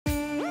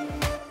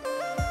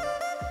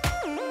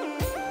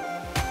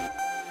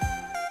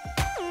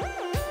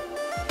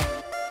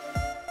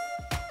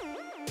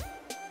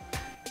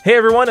Hey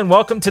everyone, and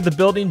welcome to the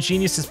Building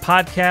Geniuses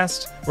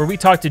podcast, where we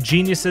talk to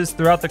geniuses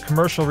throughout the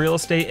commercial real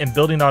estate and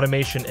building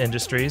automation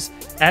industries,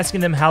 asking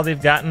them how they've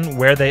gotten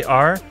where they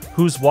are,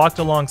 who's walked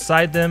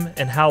alongside them,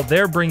 and how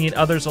they're bringing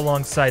others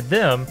alongside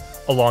them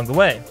along the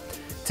way.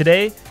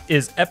 Today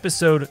is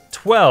episode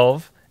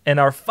 12 and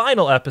our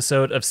final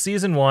episode of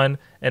season 1,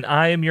 and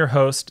I am your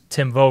host,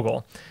 Tim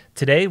Vogel.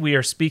 Today we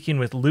are speaking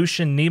with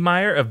Lucian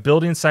Niemeyer of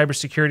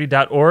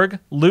buildingcybersecurity.org.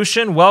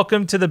 Lucian,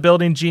 welcome to the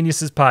Building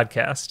Geniuses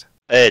podcast.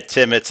 Hey,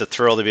 Tim, it's a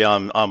thrill to be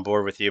on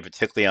board with you,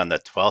 particularly on the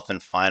 12th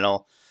and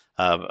final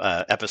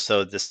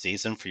episode this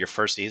season for your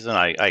first season.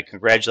 I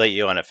congratulate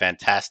you on a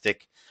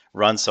fantastic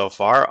run so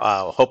far,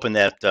 hoping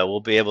that we'll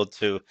be able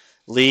to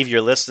leave your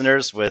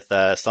listeners with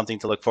something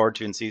to look forward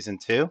to in season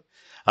 2.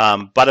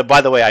 But by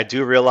the way, I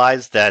do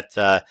realize that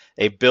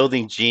a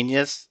building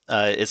genius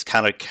is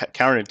kind of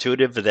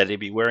counterintuitive that he'd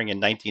be wearing a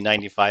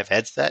 1995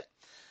 headset,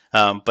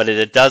 but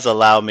it does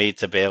allow me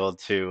to be able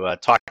to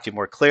talk to you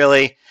more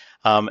clearly.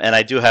 And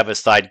I do have a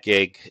side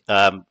gig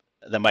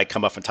that might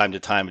come up from time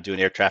to time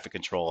doing air traffic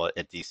control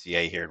at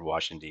DCA here in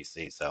Washington,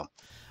 D.C. So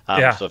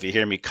if you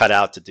hear me cut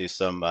out to do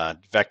some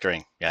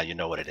vectoring, yeah, you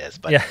know what it is.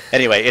 But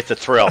anyway, it's a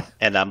thrill,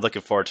 and I'm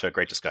looking forward to a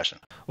great discussion.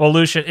 Well,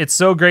 Lucian, it's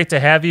so great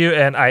to have you,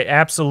 and I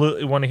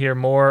absolutely want to hear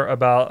more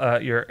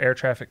about your air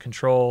traffic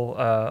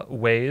control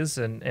ways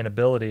and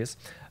abilities.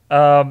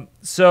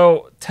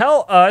 So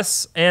tell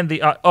us, and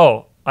I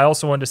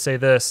also wanted to say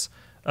this,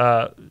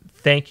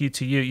 thank you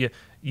to you.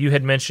 You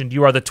had mentioned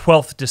you are the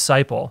 12th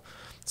disciple,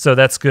 so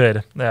that's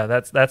good. Yeah,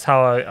 that's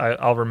how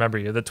I'll remember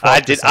you. The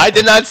 12th. I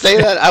did not say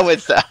that.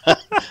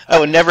 I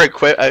would never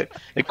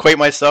equate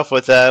myself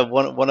with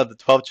one of the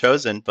 12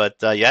 chosen. But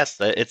yes,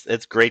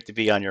 it's great to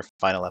be on your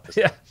final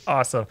episode. Yeah,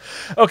 awesome.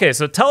 Okay,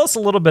 so tell us a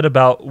little bit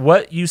about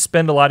what you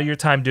spend a lot of your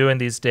time doing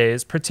these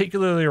days,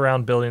 particularly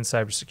around building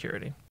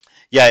cybersecurity.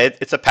 Yeah,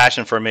 it's a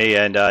passion for me,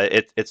 and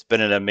it's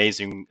been an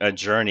amazing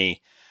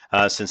journey.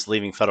 Since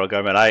leaving federal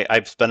government.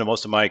 I've spent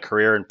most of my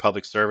career in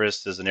public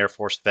service as an Air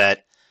Force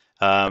vet.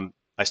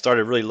 I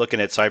started really looking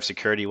at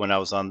cybersecurity when I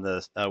was on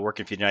the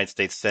working for the United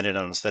States Senate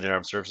on the Senate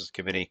Armed Services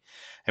Committee,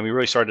 and we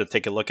really started to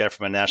take a look at it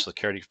from a national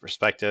security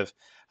perspective.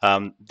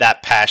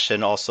 That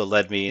passion also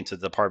led me into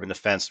the Department of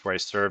Defense, where I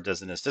served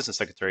as an Assistant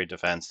Secretary of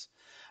Defense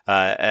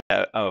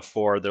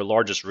for the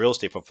largest real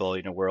estate portfolio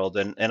in the world,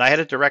 and I had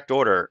a direct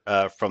order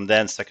from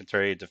then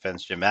Secretary of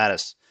Defense Jim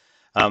Mattis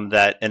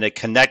that in a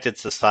connected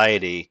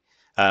society,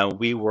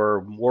 we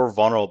were more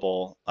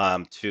vulnerable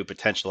to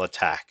potential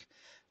attack.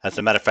 As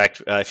a matter of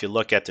fact, if you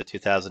look at the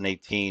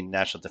 2018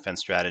 National Defense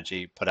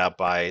Strategy put out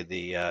by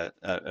the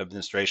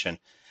administration,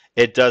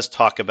 it does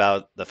talk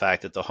about the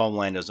fact that the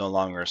homeland is no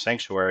longer a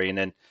sanctuary. And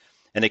then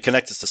in a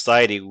connected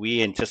society,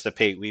 we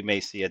anticipate we may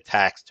see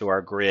attacks to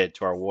our grid,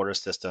 to our water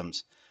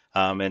systems,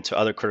 and to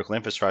other critical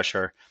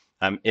infrastructure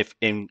if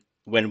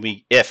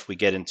we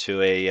get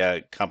into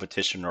a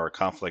competition or a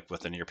conflict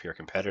with a near-peer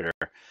competitor.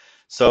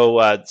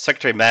 So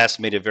Secretary Mattis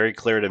made it very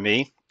clear to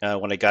me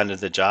when I got into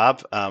the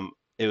job,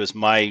 it was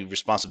my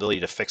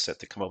responsibility to fix it,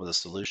 to come up with a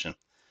solution,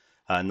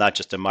 not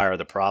just admire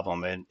the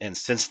problem. And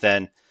since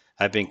then,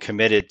 I've been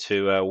committed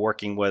to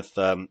working with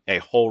a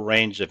whole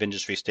range of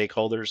industry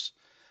stakeholders,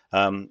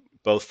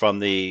 both from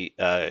the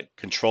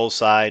control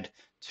side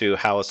to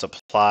how it's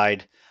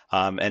applied.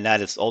 And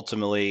that is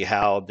ultimately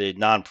how the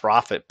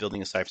nonprofit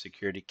Building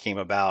Cybersecurity came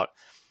about.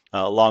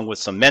 Along with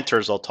some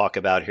mentors I'll talk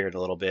about here in a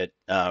little bit,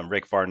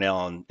 Rick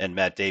Varnell and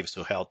Matt Davis,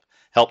 who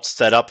helped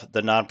set up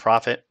the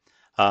nonprofit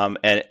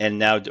and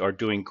now are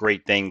doing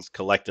great things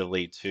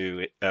collectively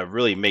to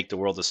really make the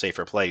world a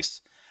safer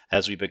place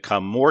as we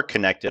become more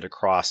connected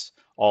across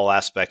all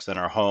aspects in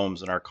our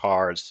homes and our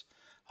cars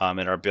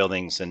in our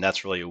buildings. And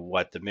that's really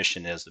what the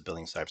mission is of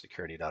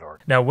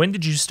buildingcybersecurity.org. Now, when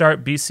did you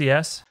start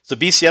BCS? So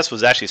BCS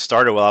was actually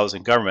started while I was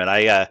in government.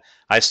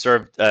 I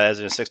served as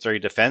an Secretary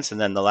of Defense, and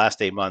then the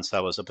last 8 months I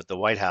was up at the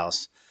White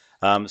House.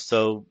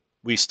 So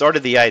we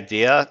started the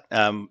idea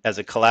as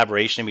a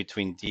collaboration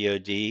between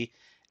DoD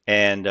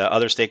and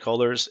other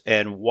stakeholders.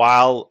 And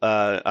while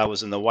I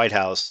was in the White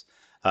House,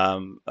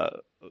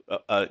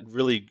 a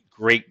really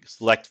great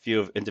select few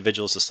of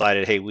individuals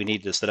decided, hey, we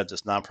need to set up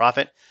this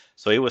nonprofit.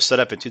 So it was set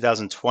up in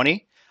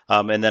 2020.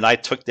 And then I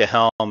took the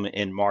helm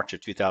in March of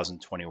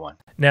 2021.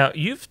 Now,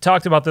 you've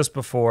talked about this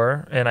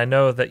before, and I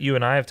know that you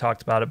and I have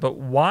talked about it, but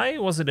why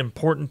was it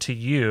important to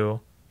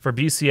you for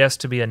BCS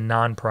to be a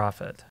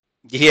nonprofit?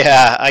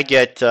 Yeah, I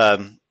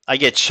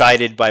get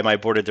chided by my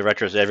board of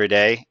directors every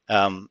day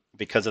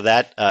because of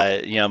that.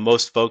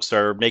 Most folks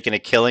are making a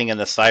killing in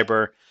the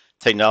cyber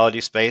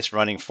technology space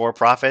running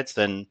for-profits,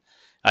 and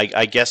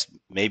I guess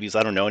maybe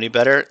I don't know any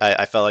better.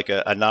 I felt like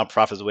a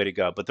nonprofit is the way to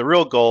go. But the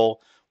real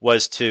goal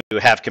was to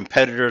have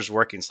competitors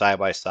working side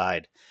by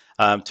side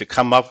to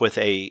come up with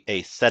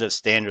a set of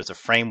standards, a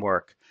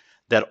framework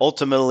that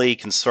ultimately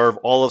can serve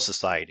all of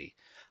society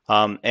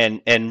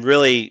and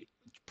really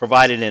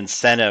provide an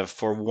incentive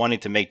for wanting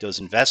to make those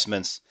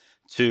investments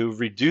to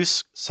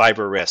reduce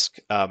cyber risk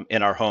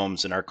in our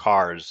homes, in our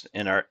cars,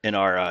 in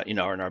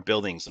our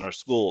buildings, in our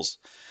schools.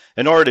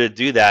 In order to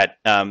do that,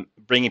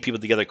 bringing people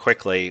together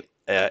quickly,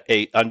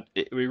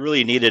 we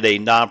really needed a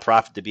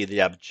nonprofit to be the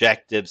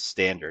objective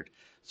standard.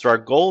 So our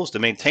goal is to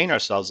maintain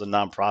ourselves as a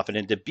nonprofit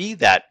and to be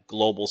that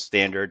global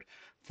standard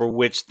for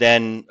which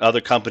then other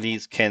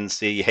companies can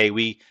see, hey,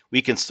 we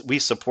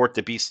support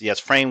the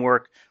BCS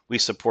framework, we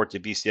support the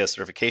BCS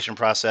certification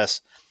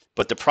process,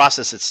 but the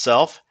process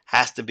itself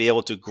has to be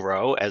able to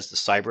grow as the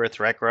cyber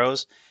threat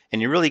grows,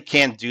 and you really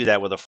can't do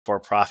that with a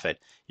for-profit.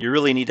 You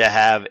really need to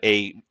have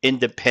a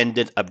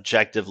independent,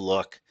 objective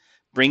look,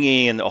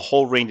 bringing in a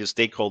whole range of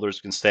stakeholders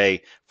who can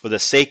say, for the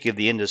sake of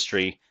the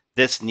industry,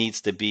 this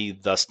needs to be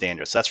the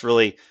standard. So that's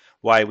really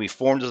why we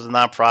formed as a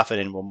nonprofit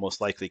and will most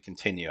likely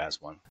continue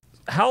as one.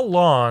 How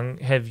long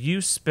have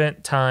you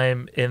spent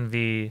time in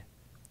the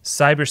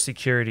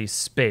cybersecurity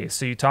space?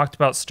 So you talked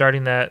about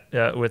starting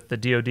that with the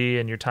DoD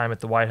and your time at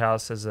the White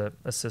House as an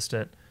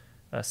assistant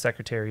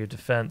Secretary of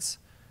Defense.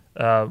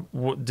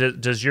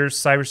 Does your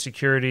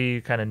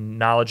cybersecurity kind of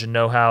knowledge and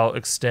know-how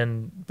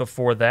extend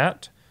before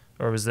that?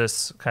 Or was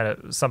this kind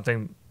of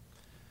something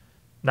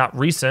not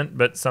recent,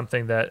 but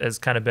something that has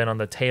kind of been on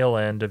the tail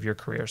end of your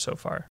career so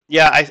far?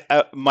 Yeah,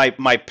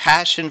 my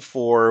passion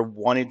for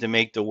wanting to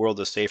make the world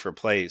a safer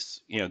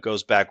place,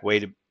 goes back way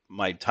to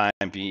my time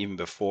even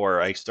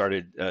before I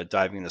started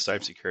diving into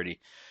cybersecurity.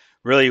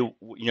 Really,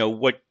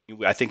 what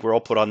I think we're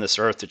all put on this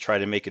earth to try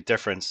to make a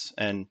difference,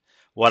 and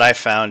what I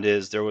found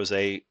is there was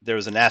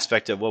an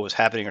aspect of what was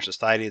happening in our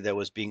society that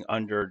was being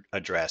under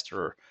addressed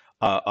or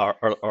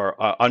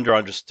under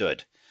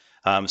understood.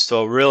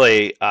 So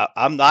really,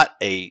 I'm not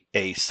a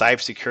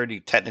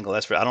cybersecurity technical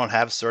expert. I don't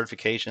have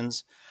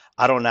certifications.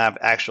 I don't have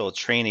actual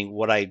training.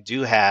 What I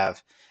do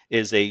have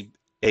is a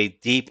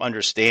deep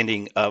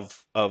understanding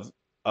of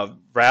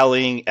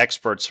rallying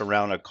experts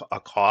around a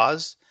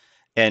cause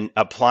and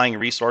applying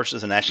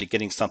resources and actually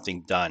getting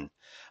something done.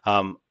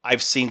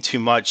 I've seen too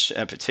much,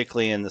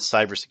 particularly in the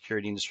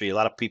cybersecurity industry, a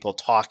lot of people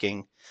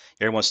talking.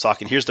 Everyone's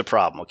talking, here's the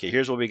problem. Okay,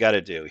 here's what we got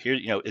to do. Here,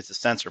 it's a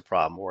sensor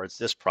problem, or it's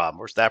this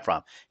problem, or it's that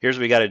problem. Here's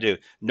what we got to do.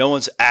 No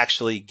one's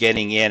actually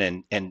getting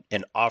in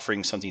and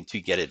offering something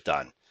to get it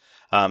done.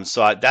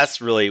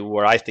 That's really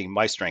where I think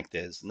my strength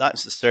is, not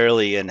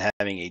necessarily in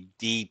having a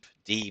deep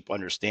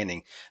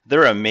understanding.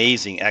 There are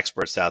amazing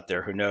experts out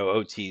there who know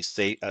OT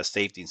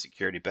safety and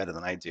security better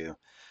than I do.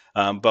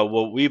 But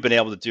what we've been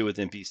able to do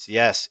within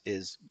BCS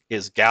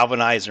is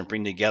galvanize and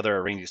bring together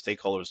a range of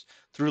stakeholders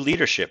through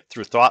leadership,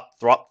 through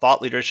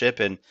thought leadership,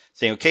 and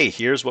saying, okay,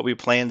 here's what we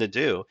plan to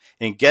do,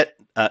 and get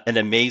an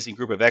amazing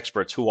group of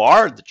experts who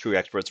are the true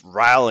experts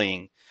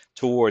rallying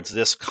towards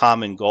this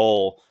common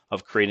goal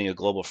of creating a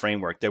global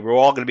framework that we're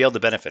all going to be able to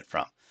benefit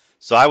from.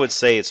 So I would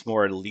say it's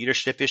more a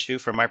leadership issue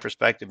from my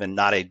perspective and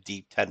not a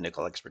deep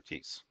technical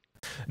expertise.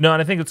 No,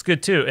 and I think it's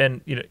good too.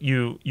 And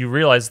you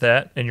realize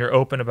that, and you're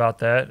open about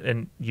that,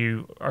 and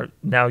you are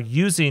now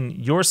using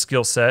your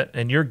skill set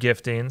and your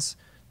giftings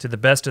to the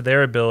best of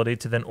their ability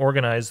to then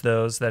organize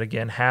those that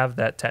again have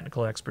that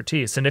technical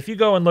expertise. And if you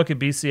go and look at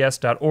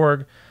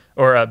bcs.org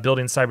or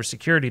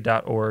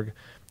buildingcybersecurity.org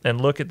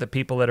and look at the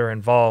people that are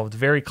involved,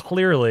 very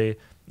clearly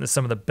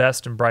some of the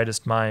best and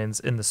brightest minds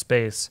in the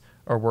space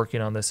are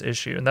working on this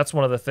issue. And that's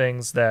one of the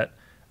things that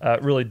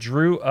really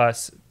drew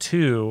us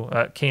to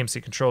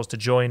KMC Controls, to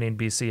joining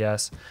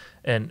BCS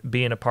and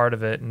being a part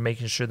of it and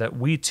making sure that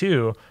we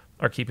too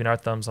are keeping our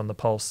thumbs on the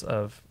pulse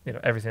of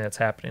everything that's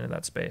happening in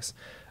that space.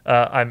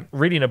 I'm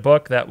reading a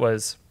book that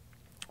was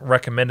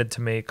recommended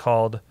to me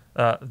called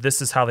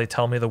 "This Is How They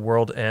Tell Me the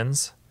World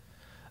Ends,"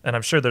 and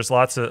I'm sure there's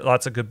lots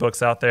of good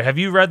books out there. Have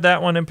you read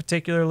that one in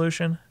particular,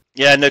 Lucian?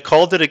 Yeah,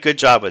 Nicole did a good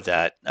job with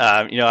that.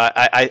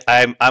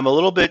 I'm a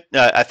little bit.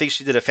 I think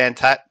she did a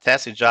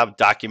fantastic job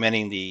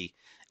documenting the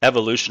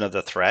evolution of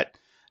the threat.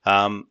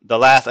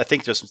 I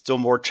think there's still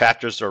more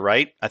chapters to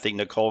write. I think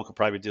Nicole could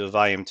probably do a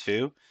volume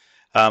 2.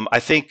 I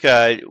think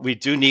we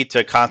do need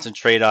to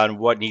concentrate on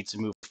what needs to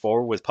move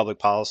forward with public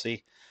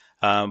policy.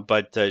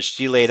 But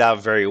she laid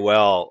out very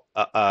well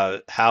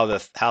how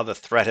the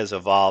threat has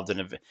evolved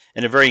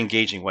in a very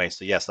engaging way.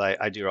 So yes,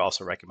 I do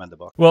also recommend the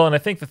book. Well, and I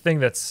think the thing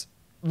that's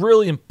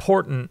really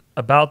important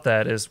about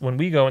that is when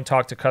we go and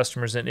talk to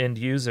customers and end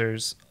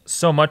users,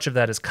 so much of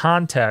that is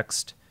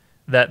context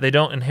that they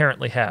don't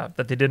inherently have,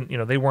 that they didn't,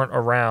 they weren't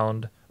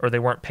around or they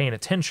weren't paying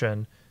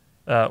attention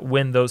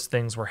when those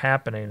things were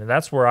happening. And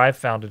that's where I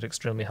found it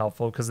extremely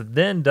helpful, because it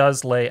then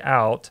does lay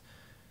out,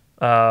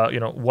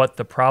 what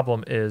the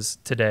problem is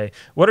today.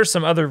 What are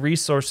some other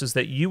resources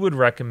that you would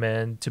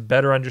recommend to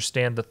better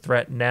understand the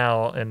threat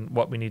now and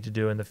what we need to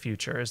do in the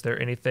future? Is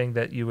there anything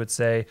that you would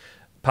say,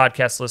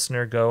 podcast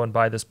listener, go and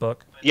buy this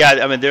book? Yeah,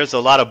 I mean, there's a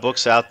lot of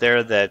books out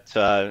there that,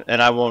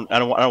 and I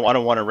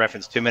don't want to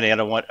reference too many. I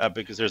don't want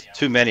because there's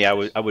too many. I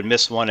would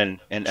miss one and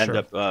end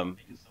up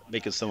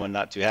making someone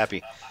not too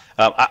happy.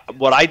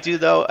 What I do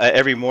though,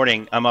 every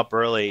morning I'm up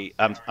early.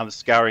 I'm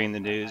scouring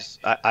the news.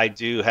 I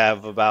do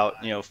have about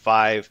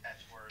 5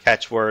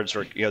 catchwords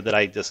or that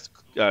I just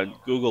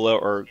Google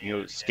or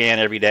scan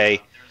every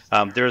day.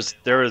 There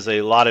is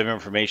a lot of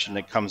information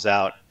that comes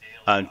out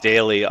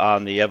daily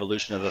on the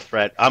evolution of the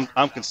threat.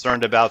 I'm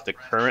concerned about the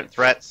current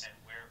threats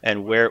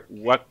and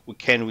what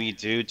can we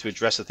do to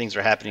address the things that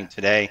are happening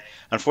today.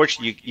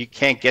 Unfortunately, you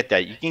can't get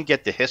that. You can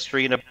get the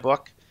history in a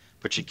book,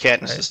 but you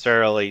can't Right.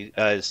 necessarily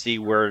see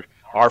where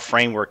our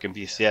framework in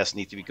BCS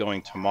needs to be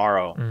going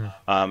tomorrow.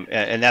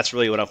 And that's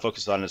really what I'm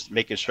focused on, is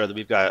making sure that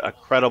we've got a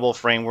credible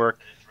framework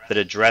that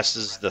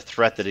addresses the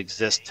threat that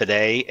exists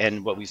today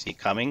and what we see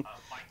coming.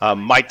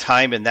 My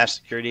time in that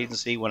security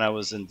agency when I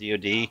was in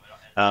DoD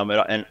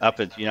and up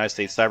at the United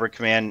States Cyber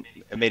Command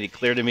made it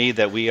clear to me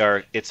that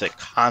it's a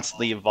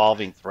constantly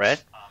evolving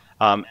threat.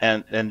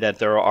 And that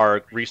there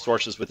are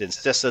resources within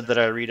CISA that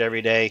I read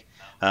every day.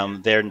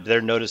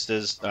 Their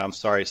notices. I'm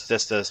sorry,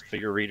 CISA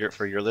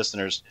for your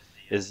listeners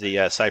is the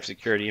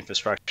Cybersecurity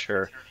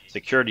Infrastructure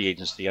Security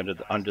Agency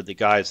under the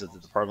guise of the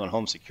Department of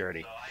Home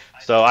Security.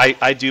 So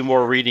I do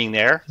more reading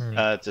there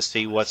to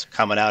see what's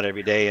coming out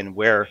every day and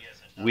where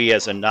we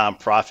as a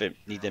nonprofit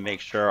need to make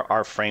sure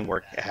our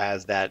framework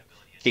has that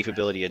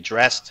capability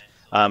addressed,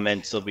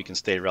 and so we can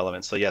stay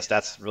relevant. So yes,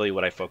 that's really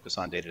what I focus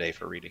on day to day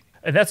for reading.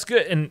 And that's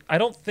good. And I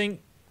don't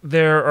think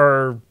there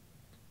are,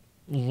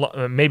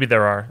 maybe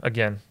there are,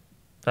 again,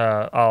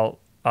 I'll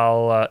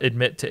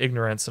admit to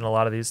ignorance in a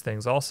lot of these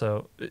things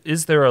also.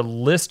 Is there a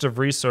list of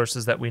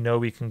resources that we know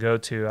we can go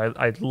to?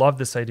 I love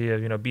this idea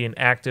of, being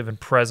active and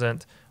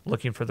present,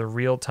 looking for the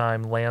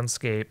real-time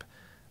landscape,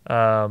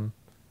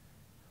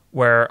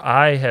 where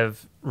I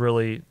have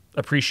really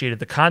appreciated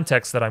the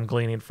context that I'm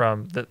gleaning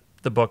from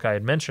the book I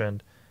had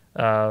mentioned.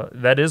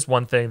 That is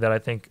one thing that I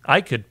think I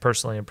could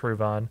personally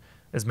improve on,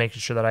 is making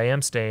sure that I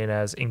am staying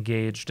as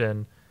engaged,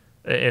 and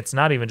it's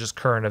not even just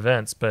current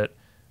events, but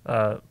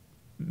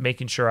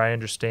making sure I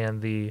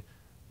understand the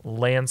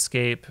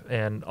landscape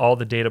and all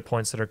the data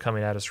points that are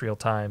coming at us real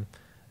time,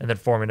 and then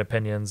forming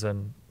opinions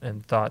and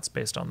thoughts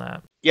based on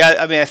that. Yeah,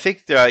 I mean, I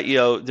think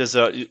there's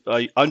a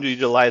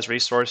underutilized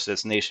resource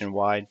that's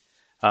nationwide,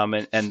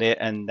 and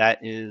that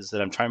is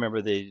that I'm trying to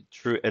remember the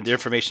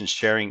information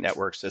sharing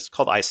networks. It's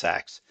called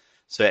ISACs.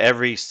 So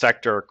every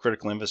sector or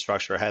critical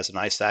infrastructure has an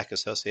ISAC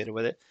associated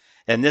with it,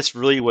 and this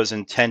really was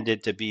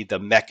intended to be the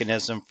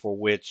mechanism for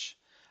which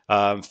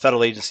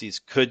federal agencies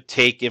could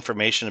take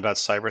information about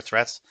cyber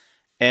threats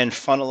and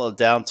funnel it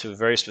down to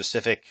very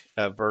specific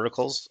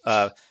verticals,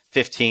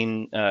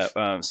 15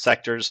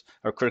 sectors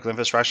of critical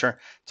infrastructure,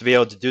 to be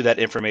able to do that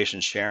information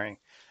sharing.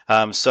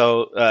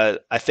 So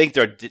I think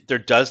there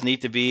does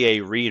need to be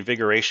a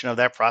reinvigoration of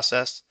that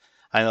process.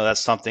 I know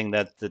that's something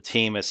that the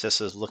team at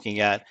CISA is looking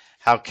at.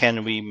 How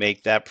can we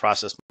make that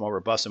process more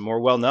robust and more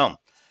well known?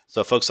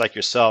 So folks like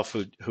yourself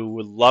who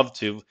would love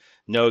to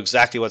know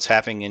exactly what's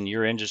happening in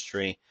your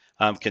industry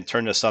can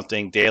turn to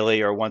something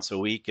daily or once a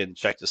week and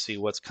check to see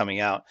what's coming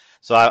out.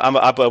 So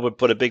I would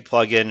put a big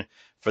plug in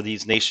for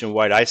these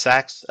nationwide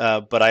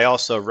ISACs, but I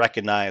also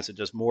recognize that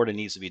there's more that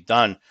needs to be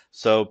done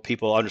so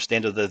people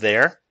understand that they're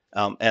there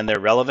and they're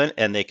relevant,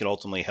 and they can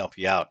ultimately help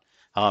you out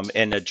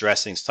in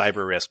addressing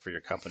cyber risk for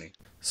your company.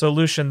 So,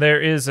 Lucian,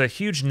 there is a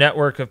huge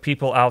network of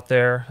people out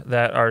there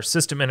that are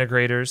system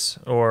integrators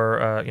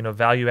or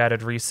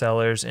value-added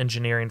resellers,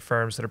 engineering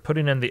firms that are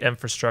putting in the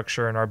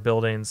infrastructure in our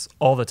buildings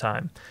all the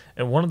time.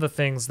 And one of the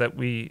things that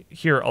we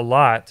hear a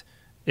lot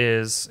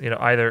is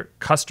either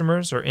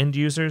customers or end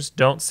users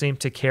don't seem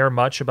to care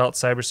much about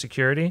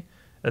cybersecurity.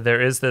 There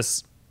is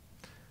this,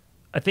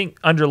 I think,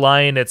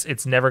 underlying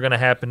it's never going to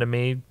happen to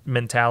me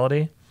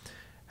mentality.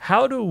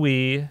 How do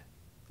we,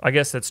 I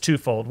guess that's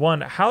twofold.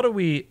 One, how do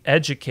we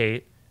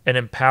educate and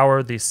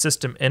empower the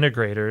system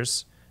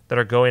integrators that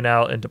are going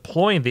out and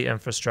deploying the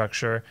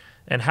infrastructure?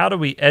 And how do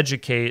we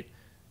educate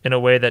in a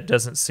way that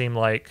doesn't seem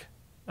like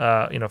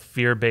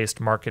fear-based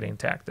marketing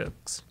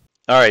tactics?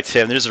 All right,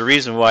 Tim, there's a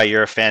reason why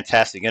you're a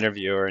fantastic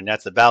interviewer, and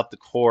that's about the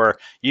core.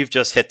 You've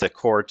just hit the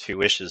core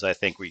two issues I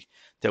think we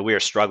are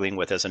struggling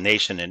with as a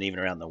nation and even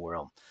around the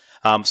world.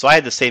 So I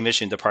had the same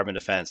issue in Department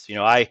of Defense.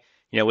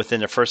 Within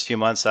the first few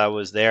months I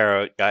was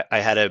there, I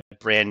had a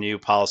brand new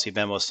policy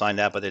memo signed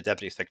out by the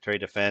Deputy Secretary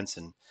of Defense,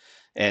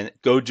 and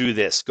go do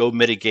this, go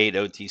mitigate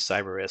OT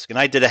cyber risk. And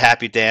I did a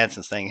happy dance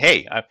and saying,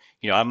 hey,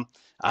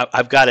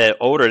 I've got an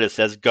order that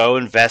says go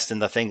invest in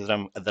the things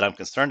that I'm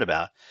concerned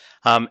about.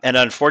 And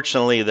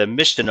unfortunately, the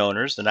mission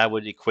owners, and I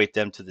would equate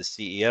them to the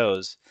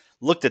CEOs,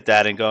 looked at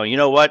that and go, you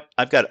know what?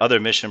 I've got other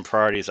mission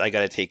priorities I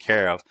got to take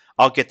care of.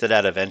 I'll get to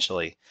that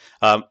eventually.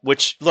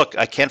 Which, look,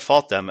 I can't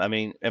fault them. I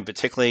mean, and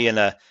particularly in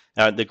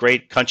the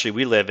great country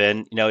we live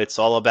in, it's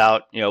all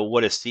about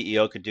what a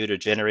CEO could do to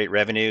generate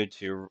revenue,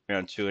 to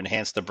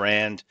enhance the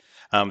brand,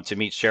 to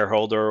meet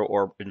shareholder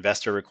or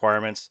investor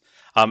requirements,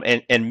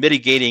 and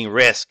mitigating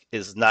risk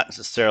is not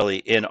necessarily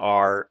in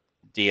our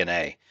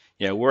DNA.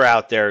 We're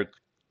out there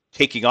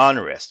taking on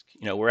risk.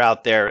 We're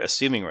out there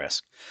assuming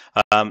risk.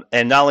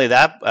 And not only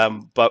that,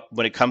 but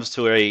when it comes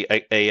to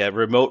a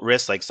remote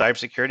risk like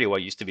cybersecurity,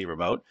 what used to be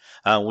remote,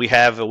 we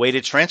have a way to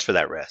transfer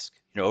that risk,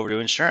 over to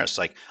insurance.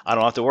 Like, I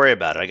don't have to worry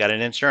about it. I got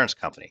an insurance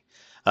company.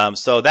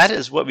 So that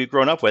is what we've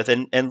grown up with.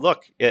 And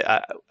look,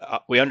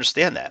 we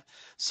understand that.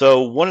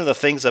 So one of the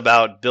things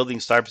about building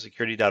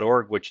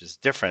cybersecurity.org, which is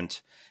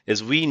different,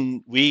 is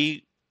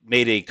we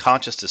made a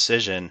conscious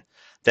decision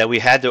that we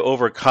had to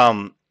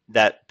overcome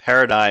that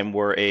paradigm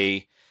where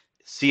a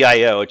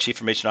CIO, a chief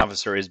information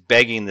officer, is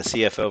begging the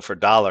CFO for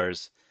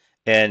dollars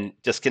and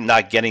just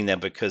not getting them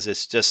because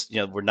it's just,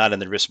 we're not in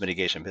the risk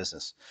mitigation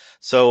business.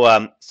 So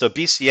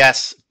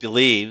BCS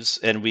believes,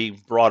 and we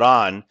brought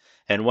on,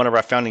 and one of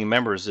our founding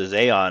members is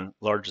Aon,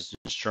 largest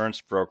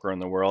insurance broker in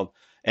the world,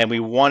 and we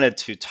wanted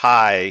to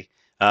tie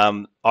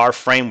our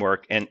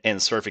framework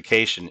and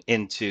certification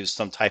into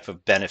some type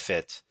of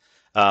benefit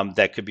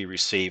that could be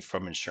received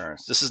from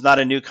insurance. This is not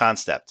a new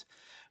concept.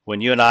 When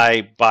you and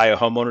I buy a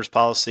homeowner's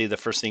policy, the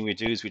first thing we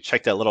do is we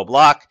check that little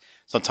block.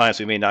 Sometimes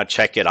we may not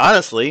check it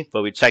honestly,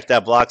 but we check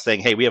that block saying,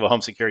 hey, we have a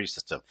home security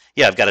system.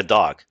 Yeah, I've got a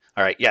dog.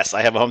 All right, yes,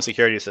 I have a home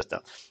security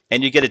system.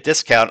 And you get a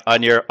discount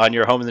on your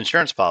home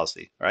insurance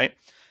policy, right?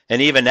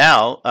 And even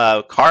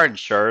now, car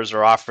insurers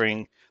are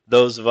offering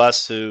those of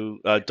us who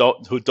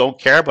don't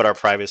care about our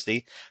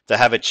privacy to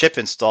have a chip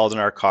installed in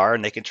our car,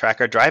 and they can track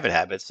our driving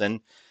habits.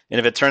 And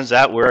if it turns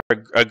out we're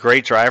a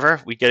great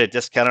driver, we get a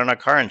discount on our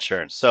car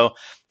insurance.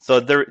 So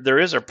there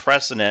is a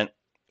precedent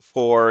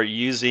for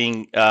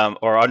using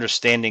or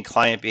understanding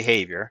client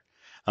behavior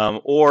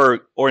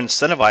or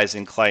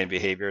incentivizing client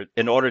behavior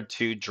in order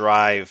to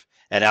drive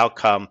an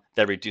outcome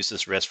that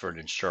reduces risk for an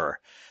insurer.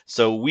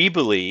 So we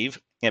believe,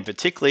 and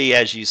particularly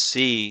as you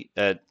see,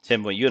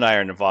 Tim, what you and I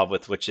are involved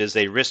with, which is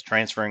a risk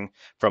transferring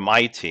from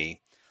IT.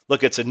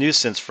 Look, it's a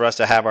nuisance for us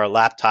to have our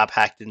laptop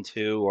hacked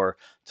into, or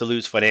to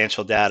lose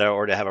financial data,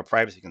 or to have a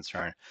privacy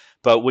concern.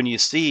 But when you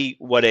see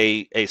what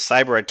a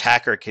cyber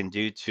attacker can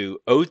do to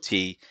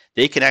OT,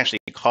 they can actually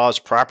cause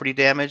property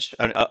damage.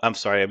 I'm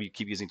sorry, I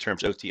keep using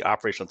terms OT,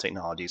 operational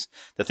technologies,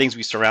 the things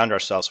we surround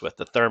ourselves with,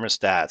 the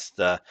thermostats,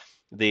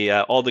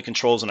 all the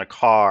controls in a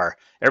car,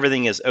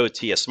 everything is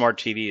OT. A smart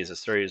TV is a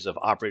series of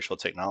operational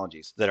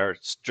technologies that are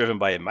driven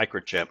by a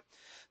microchip.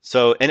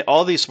 So, and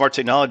all these smart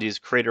technologies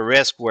create a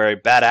risk where a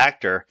bad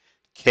actor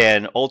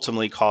can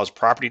ultimately cause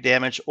property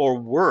damage, or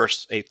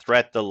worse, a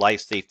threat to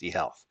life, safety,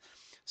 health.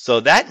 So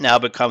that now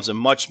becomes a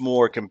much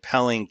more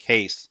compelling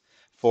case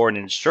for an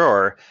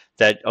insurer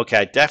that, okay,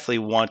 I definitely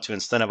want to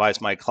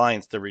incentivize my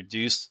clients to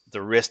reduce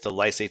the risk to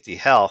life, safety,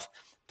 health.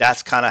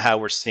 That's kind of how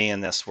we're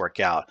seeing this work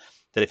out.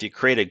 That if you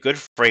create a good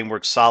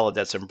framework, solid,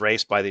 that's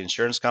embraced by the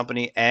insurance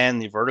company and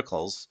the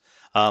verticals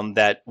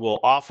that will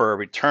offer a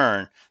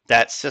return,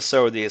 that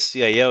CISO or the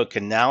CIO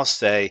can now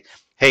say,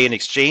 hey, in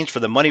exchange for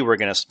the money we're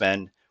going to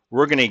spend,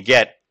 we're going to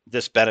get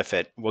this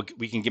benefit.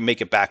 We can make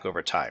it back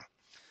over time.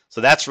 So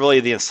that's really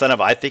the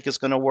incentive I think is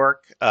going to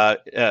work,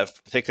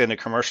 particularly in the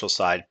commercial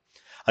side.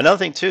 Another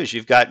thing too is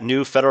you've got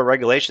new federal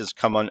regulations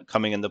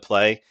coming into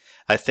play.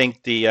 I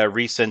think the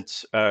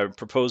recent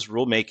proposed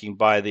rulemaking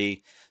by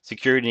the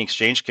Security and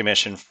Exchange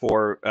Commission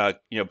for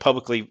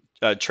publicly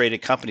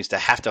traded companies to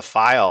have to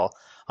file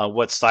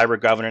what cyber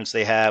governance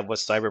they have, what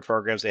cyber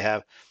programs they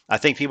have. I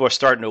think people are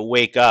starting to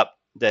wake up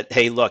that,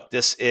 hey, look,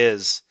 this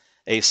is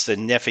a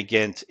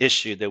significant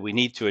issue that we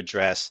need to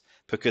address,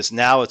 because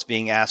now it's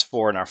being asked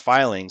for in our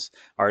filings.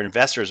 Our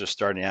investors are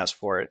starting to ask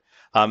for it.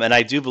 And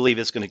I do believe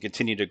it's going to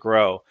continue to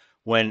grow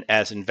when,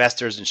 as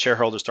investors and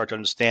shareholders start to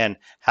understand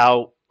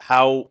how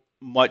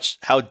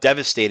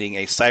devastating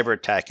a cyber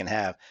attack can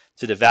have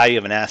to the value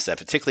of an asset,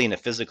 particularly in a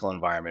physical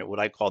environment, what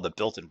I call the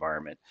built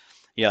environment.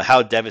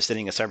 How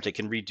devastating a cyber attack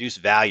can reduce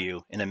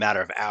value in a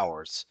matter of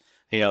hours.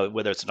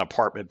 Whether it's an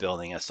apartment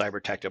building, a cyber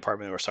attack to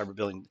apartment, or a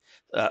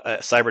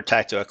cyber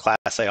attack to a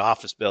Class A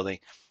office building,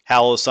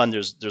 how all of a sudden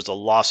there's a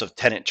loss of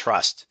tenant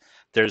trust.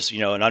 There's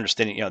an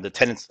understanding, the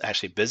tenants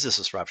actually business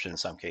disruption in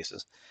some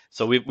cases.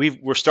 So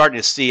we're starting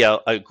to see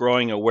a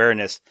growing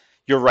awareness.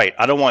 You're right.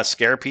 I don't want to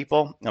scare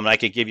people. I mean, I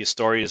could give you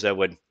stories that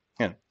would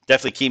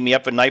definitely keep me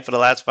up at night for the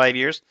last 5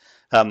 years.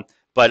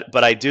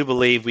 But I do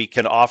believe we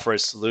can offer a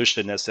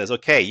solution that says,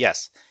 okay,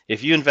 yes,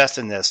 if you invest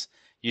in this,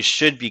 you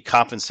should be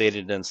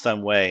compensated in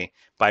some way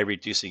by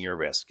reducing your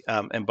risk,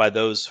 and by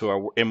those who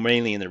are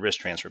mainly in the risk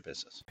transfer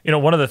business.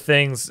 One of the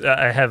things,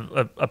 I have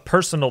a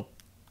personal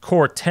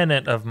core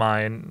tenet of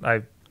mine.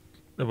 I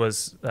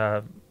was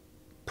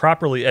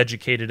properly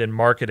educated in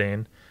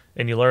marketing,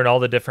 and you learn all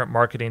the different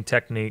marketing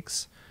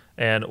techniques.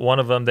 And one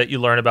of them that you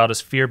learn about is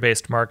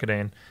fear-based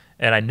marketing.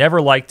 And I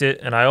never liked it,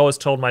 and I always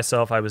told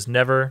myself I was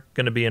never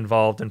going to be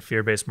involved in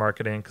fear-based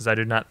marketing because I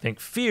do not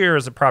think fear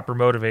is a proper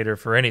motivator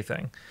for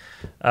anything.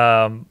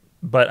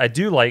 But I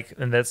do like,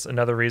 and that's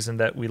another reason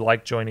that we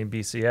like joining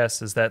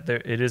BCS, is that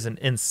it is an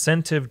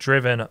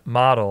incentive-driven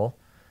model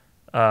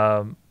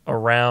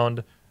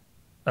around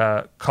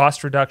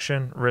cost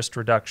reduction, risk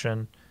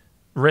reduction,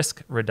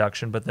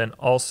 but then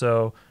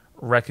also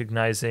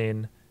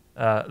recognizing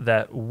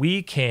that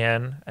we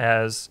can,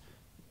 as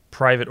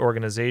private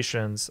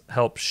organizations,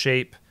 help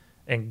shape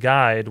and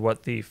guide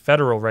what the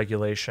federal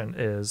regulation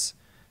is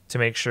to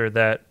make sure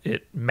that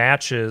it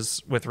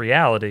matches with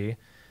reality,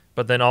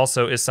 but then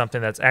also is something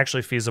that's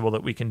actually feasible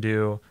that we can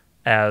do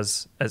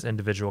as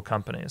individual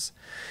companies.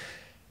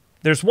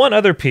 There's one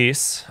other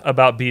piece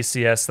about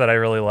BCS that I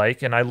really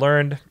like, and I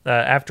learned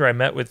after I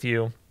met with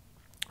you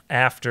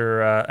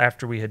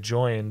after we had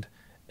joined,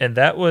 and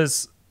that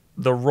was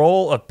the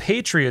role of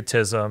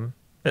patriotism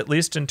at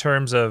least in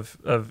terms of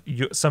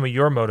some of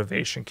your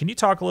motivation. Can you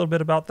talk a little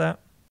bit about that?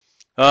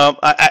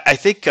 I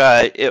think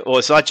well,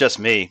 it's not just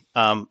me.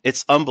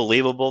 It's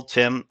unbelievable,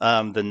 Tim,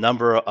 the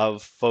number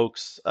of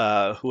folks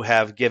who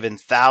have given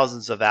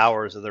thousands of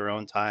hours of their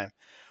own time.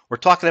 We're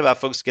talking about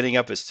folks getting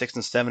up at 6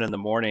 and 7 in the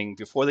morning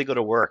before they go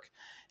to work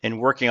and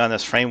working on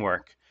this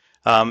framework.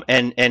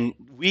 And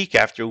week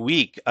after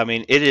week, I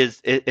mean,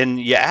 and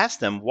you ask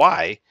them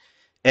why,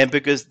 and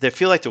because they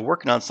feel like they're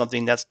working on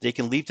something that's they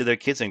can leave to their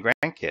kids and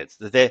grandkids,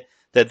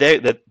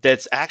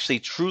 that's actually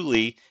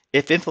truly,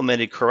 if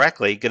implemented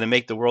correctly, going to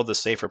make the world a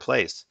safer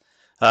place.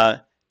 uh,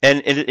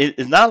 and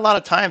it's not a lot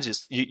of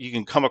times you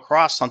can come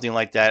across something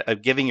like that,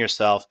 of giving your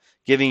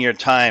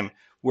time,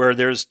 where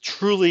there's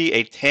truly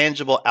a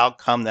tangible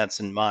outcome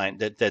that's in mind,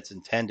 that's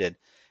intended.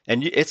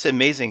 And it's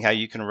amazing how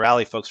you can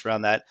rally folks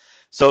around that.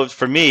 So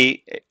for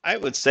me, I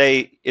would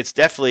say it's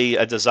definitely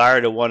a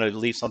desire to want to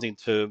leave something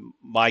to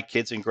my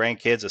kids and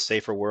grandkids, a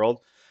safer world.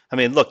 I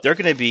mean, look, they're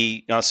going to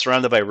be,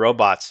 surrounded by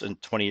robots in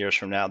 20 years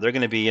from now. They're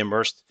going to be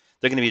immersed.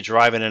 They're going to be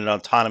driving in an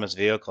autonomous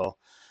vehicle.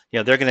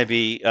 They're going to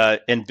be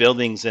in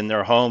buildings in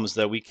their homes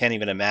that we can't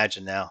even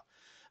imagine now.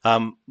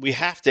 We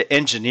have to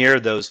engineer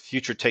those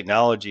future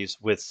technologies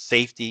with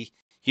safety,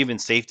 human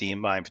safety in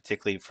mind,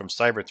 particularly from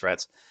cyber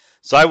threats.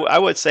 So I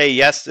would say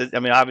yes. I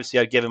mean, obviously,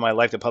 I've given my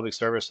life to public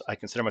service. I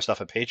consider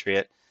myself a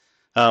patriot.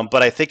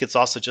 But I think it's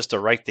also just the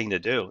right thing to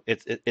do.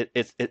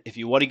 If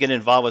you want to get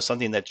involved with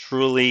something that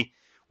truly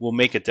will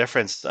make a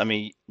difference, I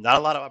mean, not a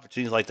lot of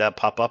opportunities like that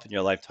pop up in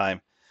your lifetime.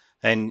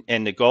 And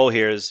the goal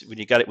here is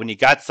when you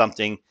got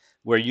something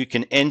where you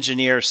can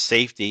engineer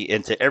safety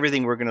into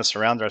everything we're going to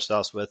surround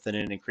ourselves with in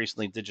an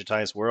increasingly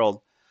digitized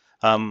world,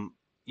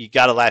 you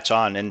got to latch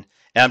on. And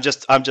I'm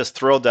just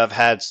thrilled to have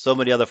had so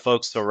many other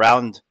folks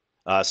around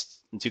us,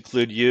 to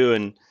include you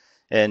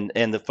and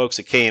the folks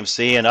at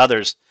KMC and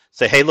others,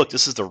 say, hey, look,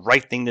 this is the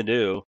right thing to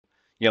do.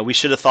 We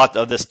should have thought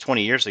of this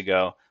 20 years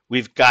ago.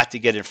 We've got to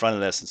get in front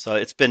of this. And so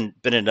it's been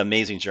an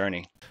amazing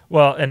journey.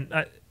 Well,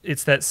 and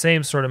it's that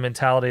same sort of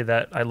mentality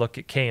that I look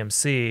at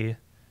KMC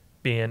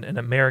being an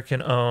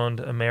American-owned,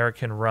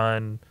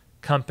 American-run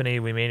company.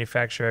 We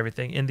manufacture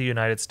everything in the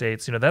United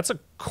States. That's a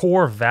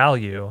core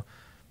value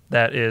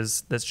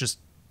that's just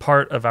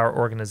part of our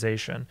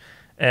organization.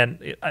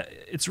 And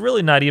it's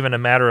really not even a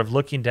matter of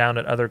looking down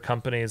at other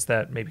companies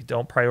that maybe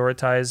don't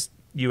prioritize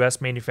U.S.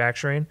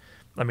 manufacturing.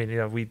 I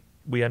mean,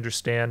 we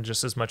understand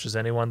just as much as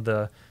anyone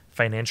the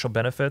financial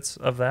benefits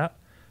of that.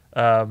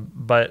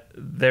 But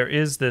there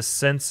is this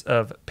sense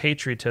of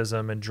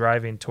patriotism and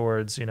driving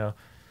towards,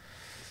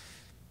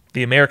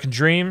 the American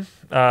dream,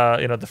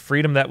 the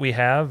freedom that we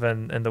have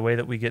and the way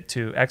that we get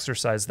to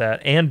exercise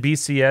that. And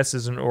BCS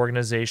is an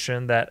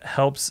organization that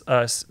helps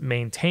us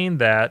maintain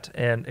that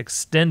and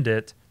extend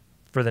it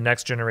for the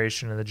next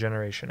generation and the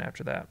generation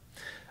after that.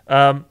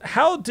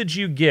 How did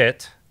you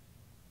get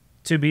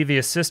to be the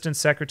Assistant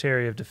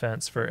Secretary of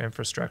Defense for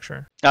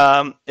Infrastructure?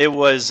 It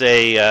was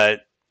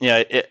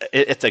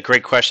it's a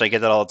great question. I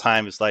get that all the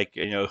time. It's like,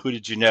 who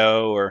did you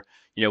know, or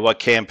what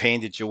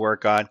campaign did you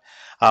work on?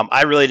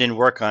 I really didn't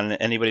work on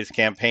anybody's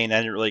campaign.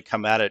 I didn't really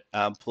come at it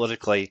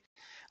politically.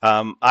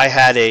 I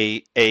had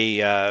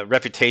a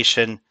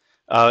reputation,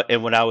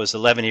 and when I was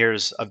 11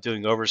 years of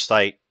doing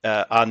oversight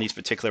on these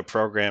particular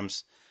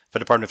programs for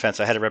the Department of Defense,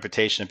 I had a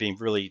reputation of being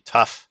really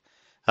tough.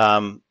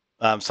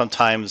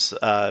 Sometimes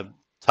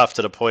tough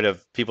to the point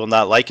of people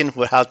not liking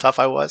how tough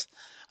I was.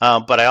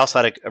 But I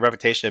also had a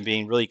reputation of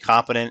being really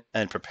competent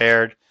and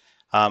prepared.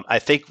 I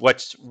think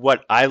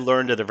what I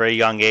learned at a very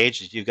young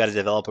age is you've got to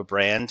develop a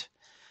brand,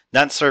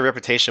 not necessarily a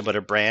reputation, but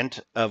a brand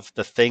of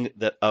the thing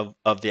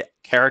of the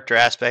character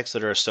aspects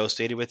that are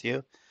associated with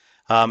you.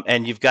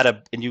 And you've got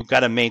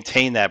to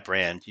maintain that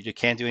brand. You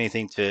can't do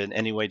anything to in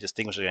any way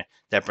distinguish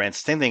that brand.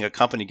 Same thing a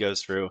company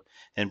goes through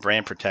in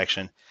brand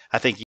protection. I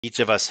think each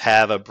of us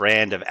have a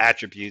brand of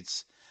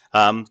attributes,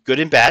 good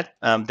and bad,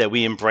 that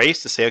we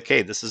embrace to say,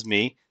 okay, this is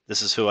me,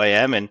 this is who I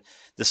am, and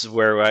this is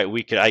where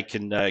I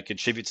can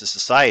contribute to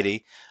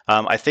society.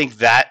 I think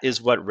that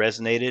is what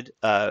resonated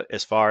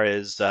as far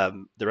as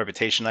the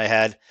reputation I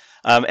had.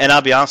 And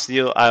I'll be honest with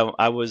you,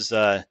 I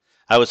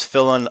was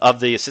filling of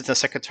the assistant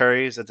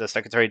secretaries that the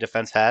Secretary of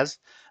Defense has.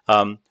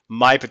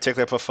 My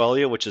particular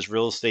portfolio, which is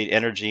real estate,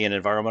 energy, and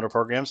environmental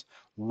programs,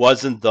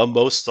 wasn't the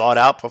most sought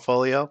out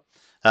portfolio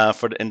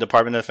in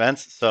Department of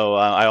Defense. So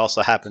I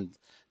also happened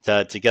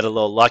to get a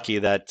little lucky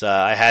that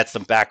I had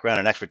some background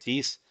and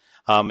expertise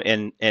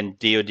in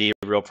DoD,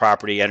 real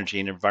property, energy,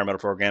 and environmental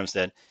programs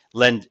that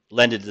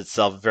lended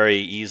itself very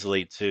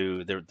easily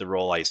to the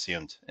role I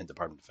assumed in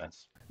Department of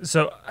Defense.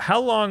 So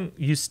how long,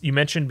 you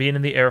mentioned being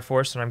in the Air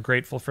Force, and I'm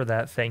grateful for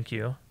that. Thank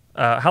you.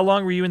 How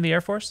long were you in the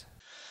Air Force?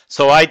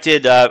 So I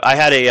did. I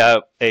had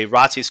a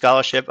ROTC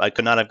scholarship. I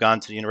could not have gone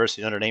to the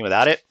University of Notre Dame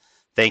without it.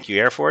 Thank you,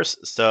 Air Force.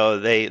 So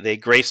they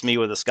graced me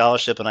with a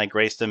scholarship, and I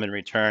graced them in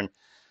return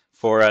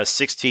for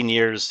 16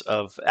 years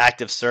of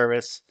active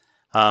service,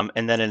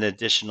 and then an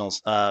additional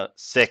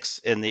 6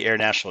 in the Air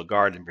National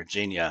Guard in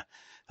Virginia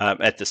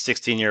at the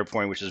 16-year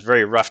point, which is a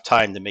very rough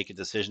time to make a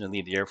decision to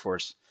leave the Air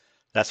Force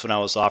that's when I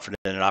was offered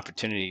an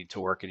opportunity to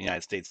work in the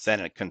United States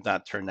Senate. I could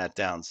not turn that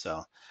down.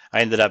 So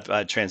I ended up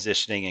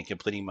transitioning and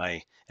completing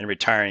and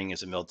retiring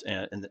as in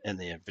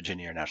the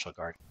Virginia Air National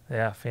Guard.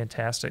 Yeah,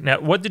 fantastic. Now,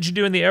 what did you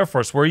do in the Air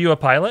Force? Were you a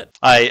pilot?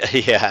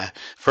 Yeah,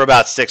 for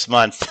about 6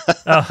 months.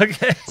 Oh,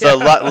 okay. So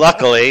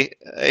luckily,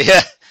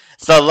 yeah.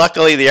 So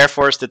luckily, the Air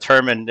Force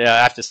determined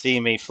after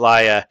seeing me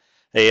fly a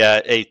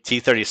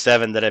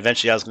T-37 that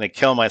eventually I was going to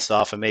kill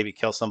myself and maybe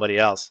kill somebody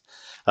else.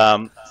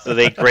 So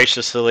they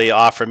graciously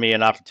offered me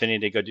an opportunity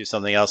to go do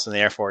something else in the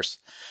Air Force,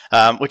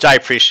 which I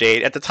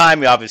appreciate. At the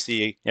time,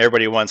 obviously,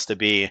 everybody wants to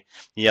be,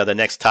 the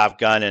next Top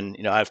Gun,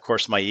 and of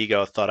course, my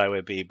ego thought I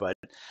would be, but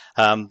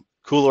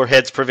cooler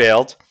heads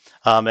prevailed,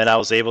 and I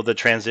was able to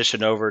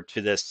transition over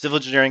to the civil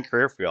engineering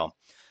career field.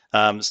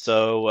 They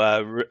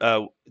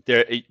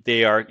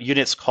are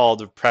units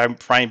called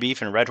Prime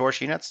Beef and Red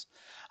Horse units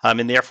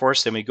in the Air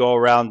Force, and we go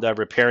around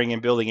repairing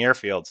and building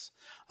airfields.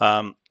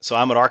 So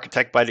I'm an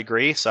architect by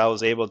degree, so I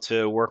was able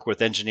to work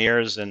with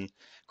engineers and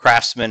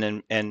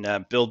craftsmen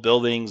and build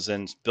buildings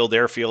and build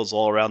airfields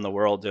all around the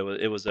world.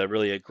 It was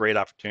really a great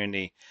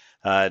opportunity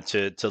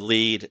to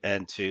lead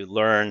and to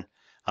learn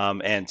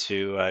and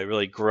to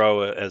really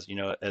grow as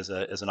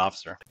an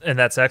officer. And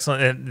that's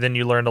excellent. And then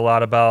you learned a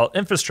lot about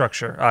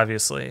infrastructure,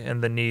 obviously,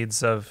 and the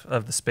needs of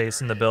the space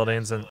and the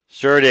buildings. And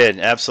sure did,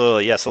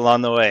 absolutely, yes,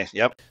 along the way.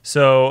 Yep.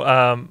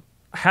 So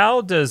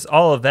how does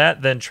all of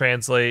that then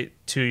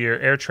translate to your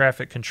air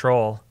traffic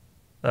control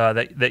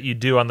that you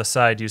do on the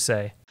side, you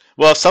say?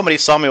 Well, if somebody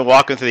saw me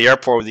walking through the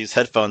airport with these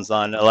headphones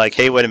on, they're like,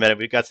 hey, wait a minute,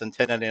 we've got some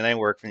 1099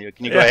 work from you.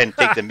 Can you go ahead and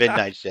take the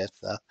midnight shift?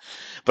 So,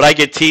 but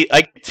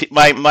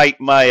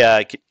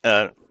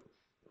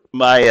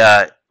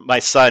my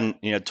son,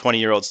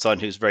 20-year-old son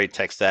who's very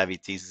tech savvy,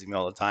 teases me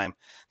all the time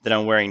that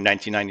I'm wearing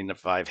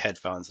 1995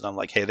 headphones, and I'm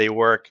like, hey, they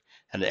work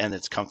and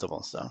it's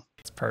comfortable. So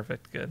it's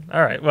perfect. Good.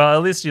 All right. Well,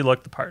 at least you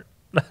look the part.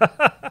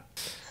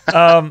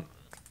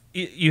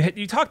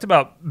 You talked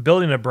about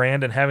building a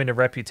brand and having a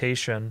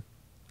reputation.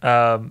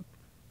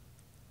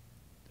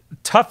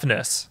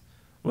 Toughness,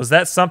 was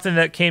that something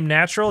that came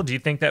natural? Do you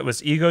think that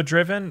was ego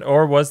driven,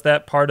 or was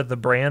that part of the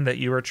brand that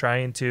you were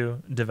trying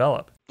to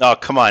develop? Oh,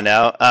 come on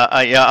now.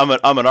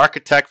 I'm an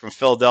architect from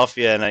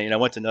Philadelphia, and I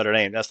went to Notre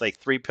Dame. That's like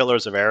 3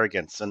 pillars of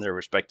arrogance in their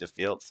respective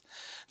fields.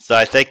 So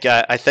I think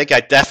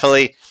it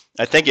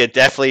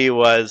definitely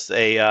was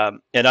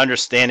an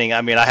understanding.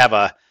 I mean, I have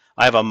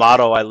a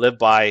motto I live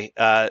by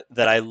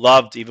that I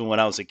loved even when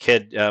I was a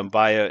kid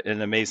by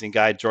an amazing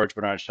guy, George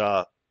Bernard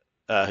Shaw,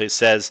 who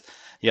says,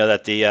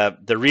 that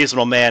the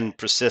reasonable man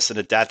persists in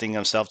adapting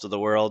himself to the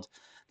world.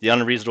 The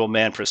unreasonable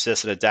man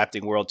persists in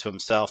adapting the world to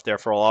himself.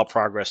 Therefore, all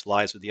progress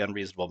lies with the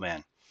unreasonable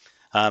man.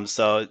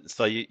 So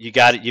you've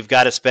got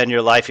to spend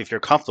your life, if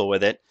you're comfortable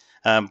with it,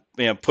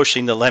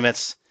 pushing the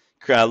limits,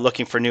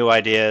 looking for new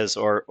ideas,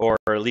 or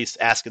at least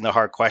asking the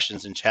hard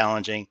questions and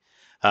challenging.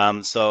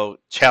 So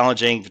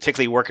challenging,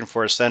 particularly working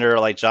for a senator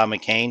like John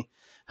McCain,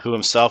 who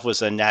himself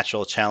was a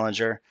natural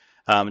challenger.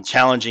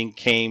 Challenging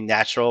came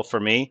natural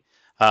for me,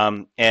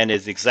 and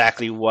is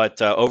exactly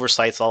what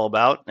oversight's all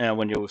about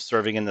when you're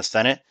serving in the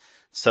Senate.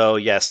 So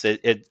yes,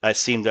 I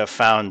seem to have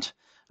found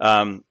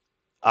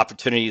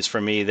opportunities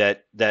for me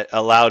that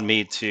allowed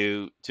me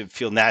to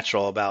feel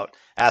natural about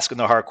asking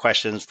the hard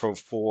questions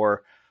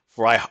for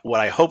what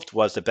I hoped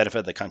was the benefit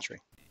of the country.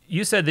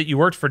 You said that you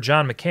worked for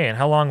John McCain.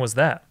 How long was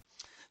that?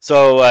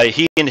 So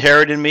he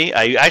inherited me.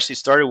 I actually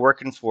started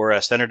working for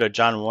Senator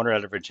John Warner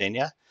out of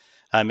Virginia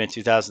in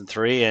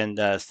 2003, and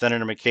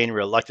Senator McCain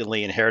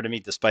reluctantly inherited me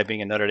despite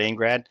being a Notre Dame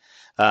grad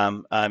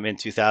in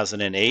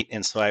 2008.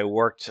 And so I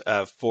worked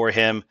for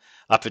him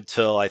up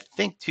until I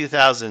think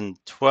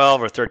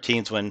 2012 or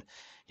 13 when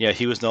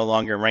he was no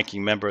longer a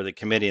ranking member of the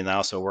committee. And I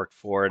also worked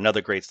for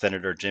another great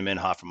senator, Jim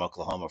Inhofe from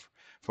Oklahoma,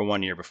 for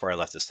 1 year before I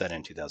left the Senate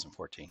in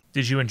 2014.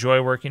 Did you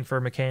enjoy working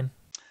for McCain?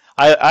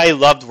 I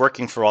loved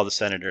working for all the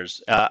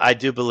senators. I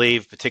do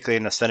believe, particularly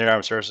in the Senate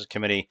Armed Services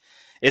Committee,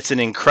 it's an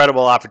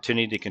incredible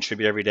opportunity to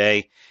contribute every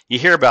day. You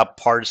hear about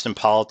partisan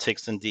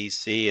politics in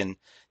D.C., and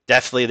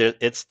definitely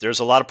there's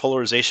a lot of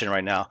polarization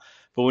right now.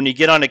 But when you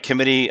get on a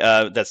committee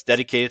that's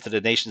dedicated to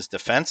the nation's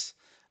defense,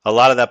 a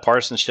lot of that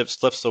partisanship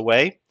slips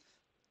away.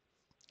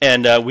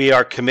 And we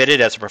are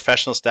committed as a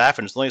professional staff,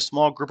 and there's only a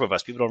small group of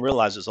us. People don't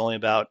realize there's only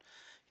about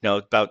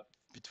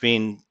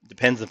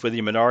depends if whether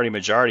you're minority or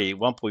majority. At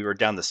one point we were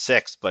down to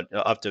 6, but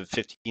up to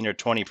 15 or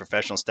 20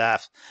 professional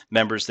staff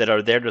members that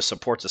are there to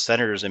support the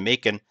senators and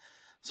making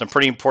some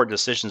pretty important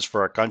decisions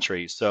for our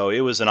country. So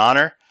it was an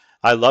honor.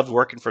 I loved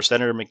working for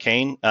Senator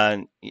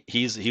McCain.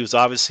 He was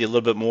obviously a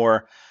little bit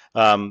more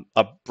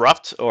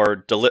abrupt or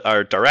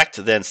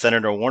direct than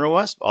Senator Warner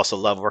was. Also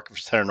loved working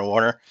for Senator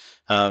Warner.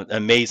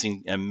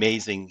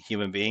 Amazing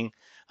human being.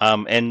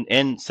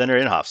 And Senator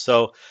Inhofe.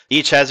 So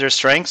each has their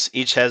strengths,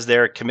 each has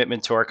their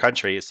commitment to our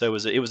country. So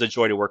it was a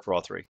joy to work for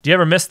all 3. Do you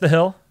ever miss the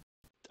Hill?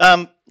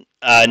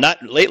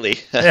 Not lately.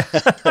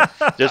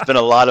 There's been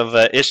a lot of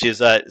issues.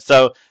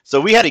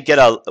 So we had to get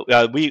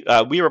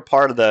we were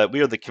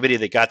the committee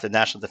that got the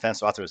National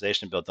Defense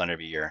Authorization Bill done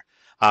every year.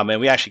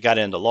 And we actually got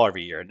it into law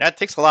every year. And that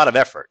takes a lot of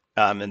effort.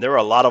 And there were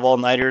a lot of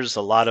all-nighters,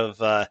 a lot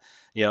of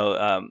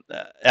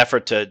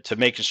effort to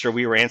making sure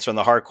we were answering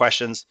the hard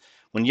questions.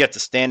 When you have to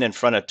stand in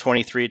front of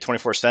 23,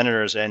 24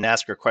 senators and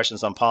ask your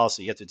questions on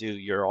policy, you have to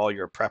do all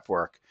your prep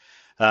work.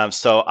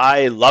 So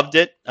I loved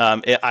it.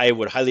 I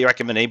would highly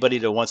recommend anybody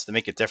that wants to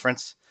make a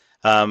difference.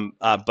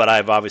 But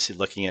I've obviously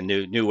looking at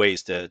new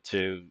ways to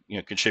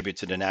contribute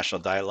to the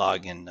national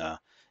dialogue and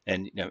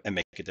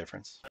make a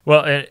difference.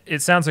 Well,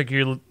 it sounds like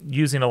you're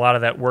using a lot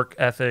of that work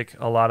ethic,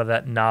 a lot of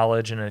that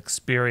knowledge and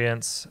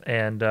experience,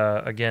 and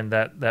again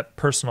that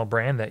personal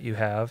brand that you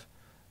have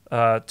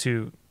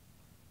to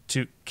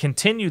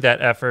continue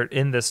that effort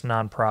in this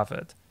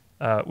nonprofit,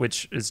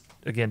 which is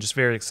again just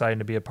very exciting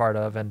to be a part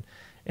of and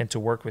to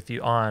work with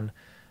you on.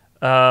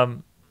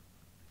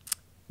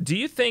 Do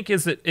you think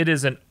it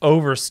is an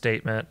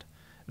overstatement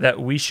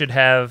that we should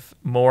have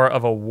more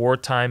of a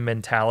wartime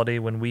mentality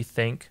when we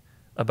think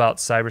about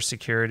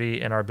cybersecurity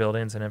in our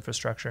buildings and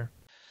infrastructure?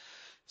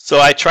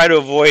 So I try to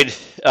avoid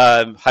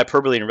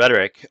hyperbole and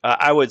rhetoric.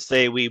 I would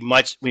say we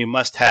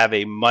must have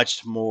a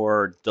much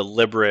more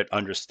deliberate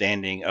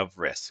understanding of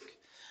risk.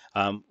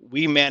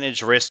 We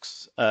manage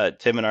risks,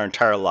 Tim, in our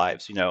entire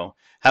lives.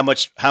 How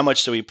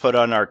much do we put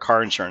on our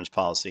car insurance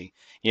policy?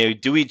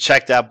 Do we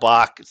check that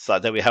box so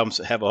that we have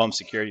a home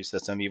security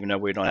system, even though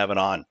we don't have it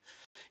on?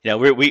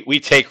 We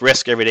take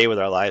risk every day with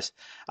our lives.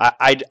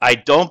 I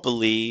don't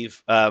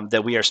believe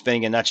that we are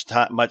spending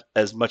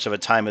as much of a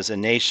time as a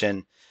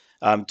nation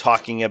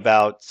talking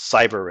about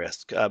cyber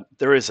risk.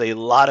 There is a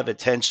lot of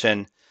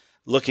attention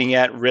looking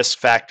at risk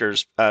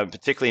factors,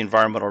 particularly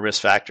environmental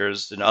risk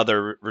factors and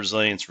other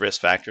resilience risk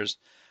factors,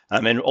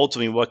 and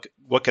ultimately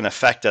what can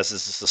affect us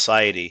as a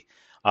society.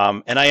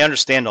 And I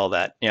understand all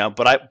that,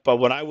 but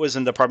when I was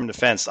in the Department of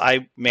Defense,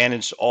 I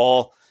managed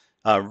all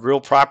real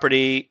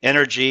property,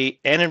 energy,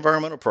 and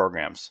environmental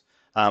programs.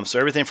 So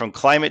everything from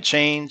climate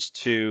change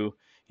to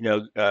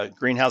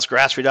greenhouse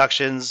gas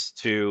reductions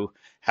to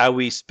how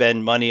we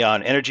spend money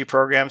on energy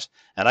programs.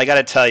 And I got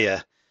to tell you,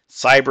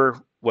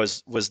 cyber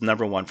was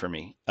number one for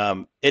me.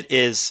 It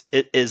is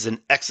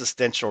an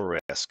existential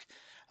risk.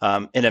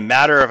 In a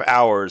matter of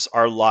hours,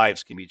 our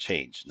lives can be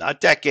changed.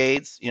 Not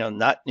decades,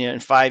 not in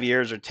 5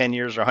 years or 10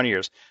 years or 100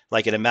 years.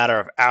 Like in a matter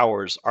of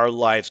hours, our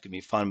lives can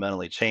be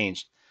fundamentally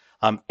changed,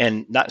 and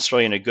not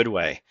necessarily in a good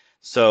way.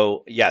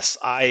 So yes,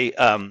 I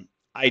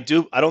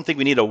don't think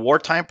we need a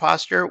wartime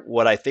posture.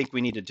 What I think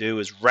we need to do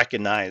is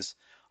recognize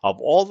of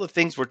all the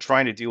things we're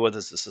trying to deal with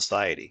as a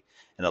society.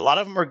 And a lot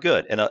of them are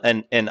good. And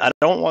I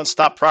don't want to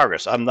stop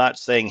progress. I'm not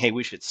saying, hey,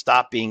 we should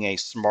stop being a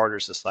smarter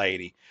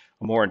society,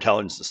 a more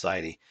intelligent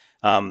society.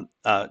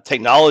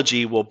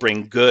 Technology will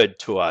bring good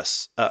to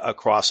us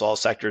across all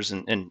sectors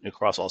and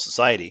across all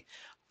society.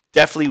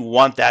 Definitely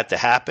want that to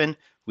happen.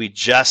 We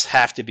just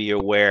have to be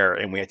aware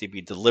and we have to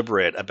be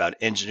deliberate about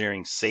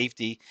engineering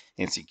safety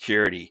and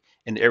security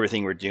in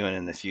everything we're doing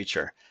in the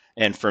future.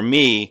 And for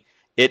me,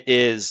 it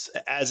is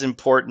as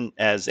important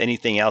as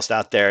anything else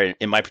out there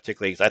in my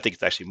particular case. I think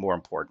it's actually more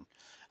important,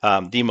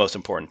 the most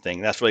important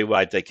thing. That's really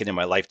why I dedicated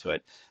my life to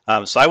it.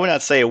 So I would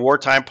not say a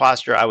wartime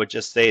posture. I would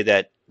just say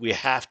that we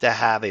have to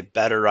have a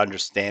better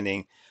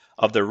understanding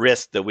of the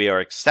risk that we are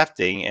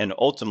accepting and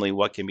ultimately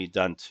what can be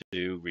done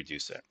to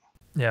reduce it.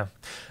 Yeah.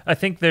 I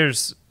think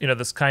there's,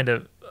 this kind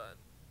of,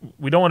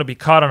 we don't want to be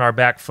caught on our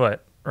back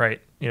foot,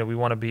 right? We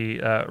want to be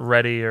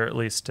ready or at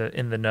least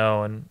in the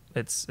know. And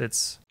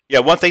it's. Yeah,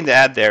 one thing to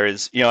add there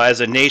is,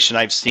 as a nation,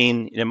 I've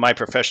seen in my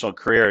professional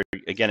career,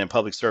 again, in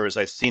public service,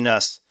 I've seen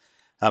us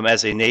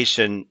as a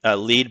nation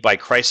lead by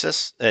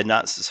crisis and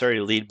not necessarily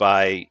lead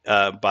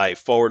by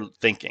forward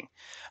thinking.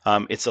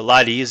 It's a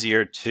lot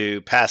easier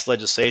to pass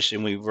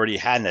legislation. We've already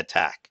had an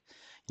attack.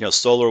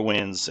 Solar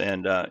winds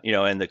and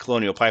and the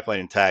Colonial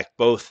Pipeline attack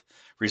both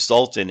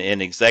result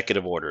in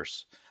executive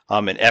orders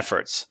and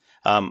efforts.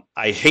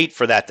 I hate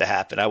for that to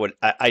happen.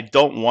 I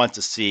don't want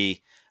to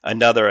see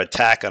another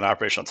attack on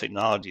operational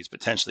technologies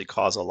potentially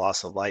cause a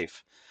loss of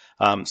life.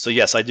 So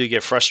yes, I do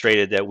get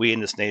frustrated that we in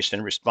this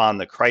nation respond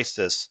to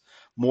crisis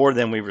more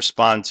than we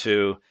respond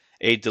to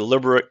a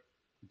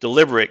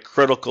deliberate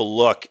critical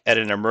look at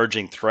an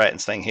emerging threat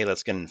and saying, hey,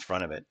 let's get in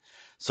front of it.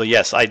 So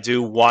yes, I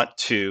do want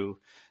to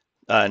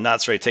not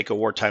necessarily take a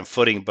wartime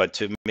footing, but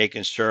to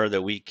making sure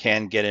that we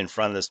can get in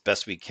front of this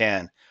best we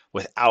can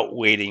without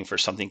waiting for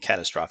something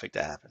catastrophic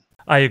to happen.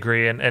 I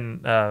agree.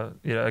 And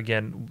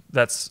again,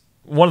 that's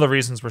one of the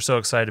reasons we're so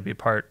excited to be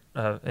part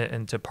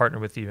and to partner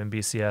with you in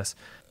BCS.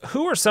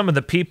 Who are some of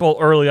the people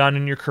early on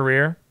in your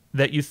career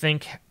that you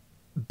think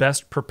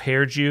best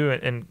prepared you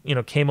and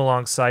came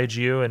alongside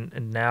you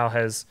and now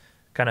has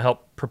kind of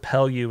helped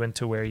propel you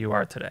into where you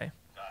are today?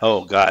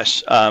 Oh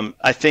gosh,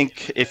 I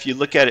think if you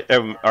look at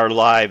our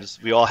lives,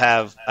 we all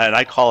have, and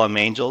I call them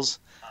angels.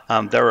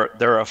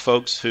 There are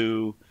folks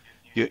who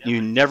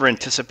you never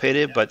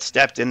anticipated, but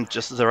stepped in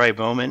just at the right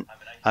moment.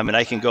 I mean,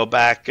 I can go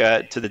back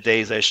to the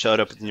days I showed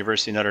up at the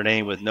University of Notre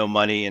Dame with no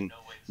money and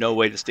no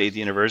way to stay at the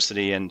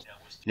university, and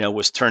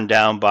was turned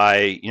down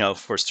by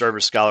for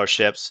service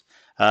scholarships.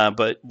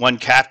 But one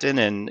captain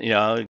and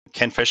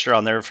Ken Fisher,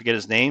 I'll never forget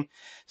his name,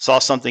 saw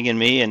something in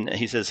me, and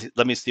he says,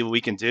 "Let me see what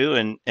we can do."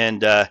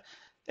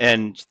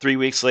 And 3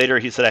 weeks later,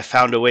 he said, "I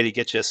found a way to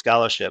get you a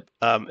scholarship."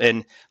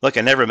 And look,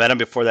 I never met him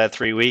before that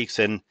 3 weeks,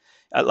 and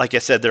like I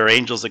said, there are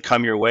angels that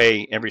come your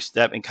way every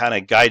step and kind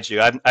of guide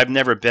you. I've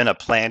never been a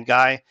plan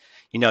guy.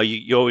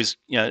 You always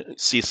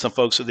see some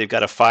folks who they've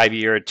got a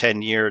 5-year,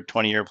 10-year,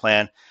 20-year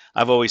plan.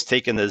 I've always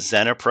taken the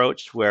Zen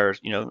approach, where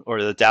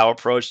or the Tao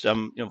approach.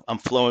 I'm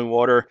flowing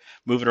water,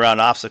 moving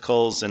around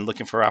obstacles, and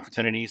looking for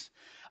opportunities.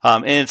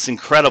 And it's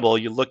incredible.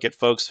 You look at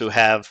folks who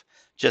have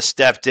just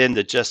stepped in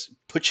to just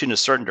put you in a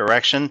certain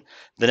direction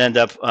that end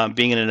up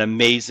being an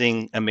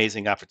amazing,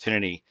 amazing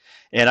opportunity.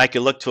 And I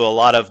could look to a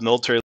lot of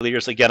military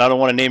leaders. Again, I don't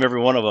want to name every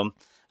one of them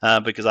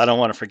because I don't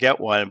want to forget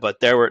one. But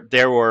there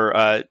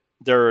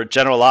were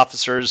general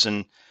officers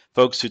and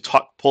folks who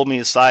pulled me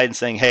aside and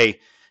saying, "Hey,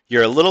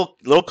 you're a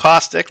little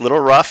caustic, a little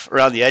rough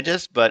around the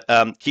edges, but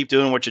keep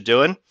doing what you're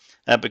doing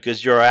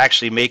because you're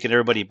actually making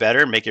everybody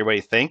better, making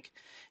everybody think."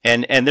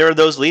 And there are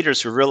those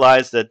leaders who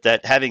realize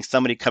that having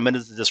somebody come in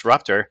as a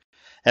disruptor,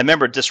 and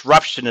remember,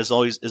 disruption has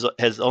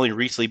only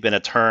recently been a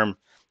term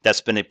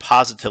that's been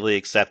positively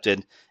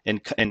accepted in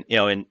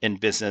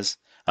business.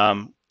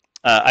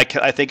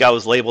 I think I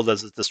was labeled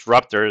as a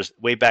disruptor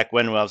way back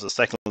when I was a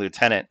second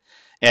lieutenant,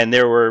 and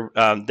there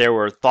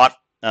were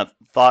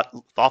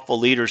thoughtful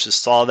leaders who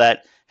saw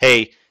that,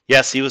 hey,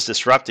 yes, he was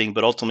disrupting,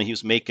 but ultimately he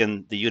was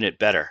making the unit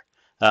better.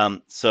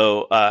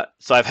 So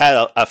I've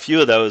had a few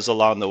of those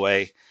along the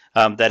way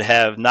that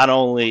have not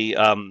only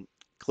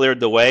cleared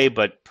the way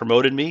but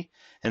promoted me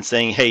and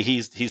saying, hey,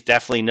 he's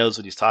definitely knows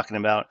what he's talking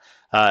about.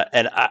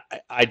 And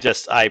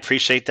I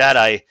appreciate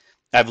that.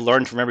 I've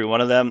learned from every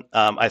one of them.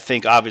 I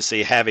think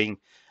obviously having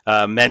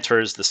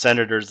mentors, the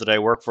senators that I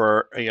work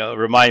for,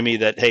 remind me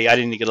that, hey, I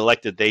didn't get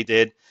elected, they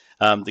did.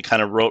 They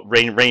kind of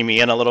rein me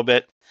in a little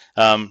bit.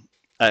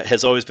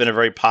 Has always been a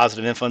very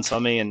positive influence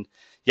on me. And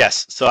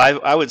yes, so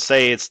I would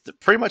say it's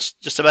pretty much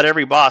just about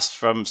every boss,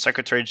 from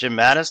Secretary Jim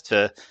Mattis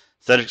to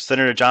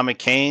Senator John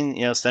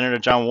McCain, Senator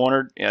John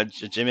Warner,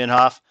 Jim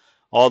Inhofe,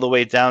 all the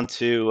way down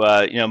to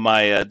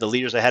the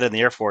leaders I had in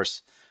the Air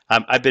Force.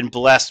 I've been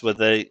blessed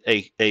with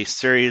a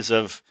series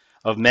of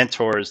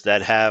mentors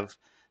that have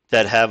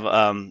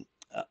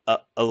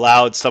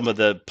allowed some of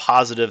the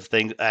positive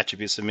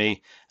attributes of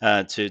me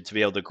to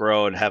be able to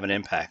grow and have an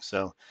impact.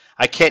 So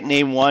I can't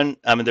name one.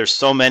 I mean, there's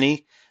so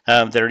many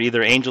that are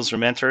either angels or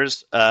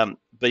mentors.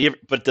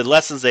 But the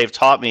lessons they've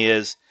taught me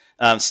is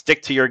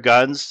stick to your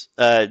guns,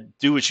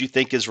 do what you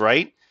think is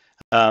right,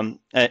 and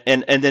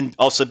then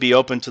also be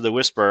open to the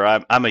whisper.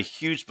 I'm a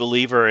huge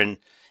believer in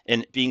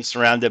being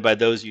surrounded by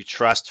those you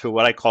trust, who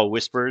what I call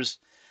whispers,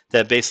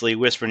 that basically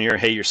whisper in your ear,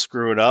 hey, you're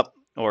screwing up,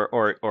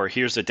 or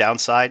here's the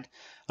downside.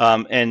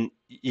 And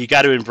you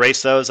got to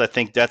embrace those. I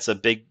think that's a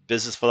big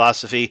business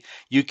philosophy.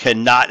 You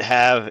cannot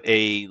have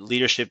a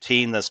leadership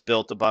team that's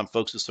built upon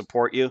folks who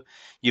support you.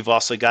 You've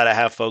also got to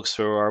have folks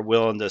who are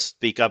willing to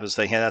speak up and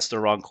say, hey, that's the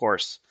wrong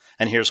course,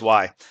 and here's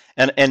why,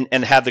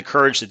 and have the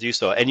courage to do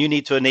so. And you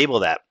need to enable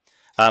that.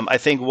 I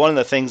think one of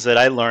the things that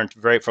I learned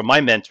from my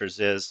mentors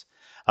is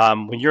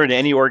when you're in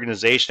any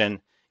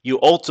organization, you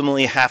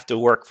ultimately have to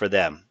work for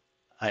them.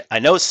 I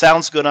know it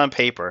sounds good on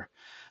paper,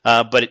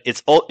 but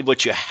it's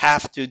what you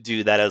have to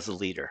do that as a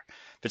leader,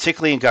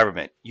 particularly in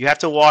government. You have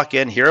to walk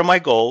in, here are my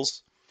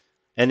goals,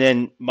 and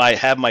then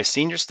have my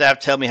senior staff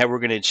tell me how we're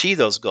going to achieve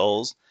those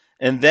goals,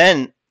 and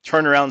then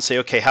turn around and say,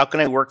 okay, how can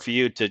I work for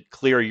you to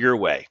clear your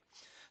way?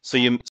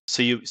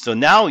 So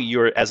now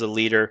you're, as a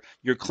leader,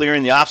 you're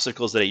clearing the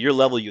obstacles that at your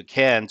level you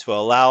can to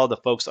allow the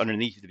folks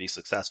underneath you to be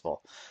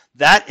successful.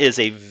 That is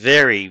a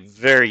very,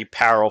 very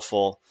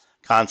powerful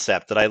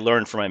concept that I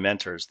learned from my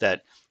mentors,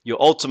 that you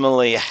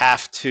ultimately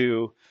have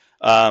to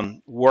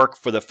work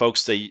for the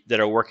folks that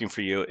are working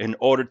for you in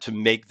order to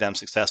make them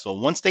successful.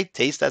 Once they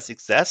taste that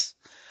success,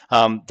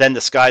 then the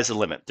sky's the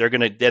limit. They're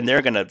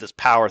gonna just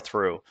power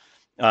through,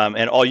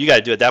 and all you got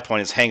to do at that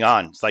point is hang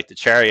on. It's like the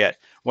chariot.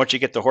 Once you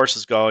get the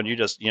horses going, you're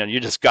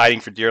just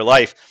guiding for dear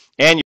life,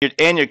 and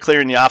you're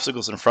clearing the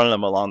obstacles in front of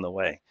them along the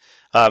way.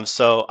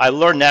 So I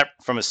learned that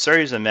from a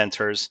series of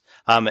mentors,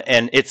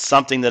 and it's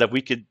something that if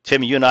we could,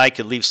 Tim, you and I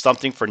could leave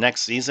something for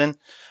next season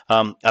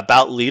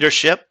about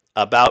leadership,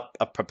 about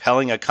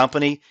propelling a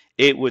company,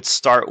 it would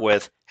start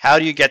with, how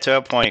do you get to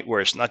a point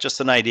where it's not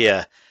just an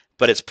idea,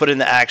 but it's put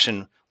into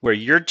action, where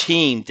your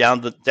team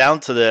down to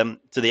the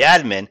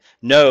admin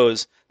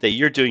knows that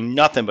you're doing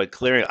nothing but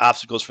clearing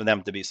obstacles for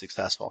them to be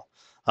successful.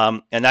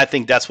 And I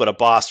think that's what a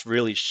boss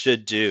really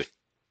should do.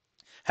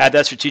 Have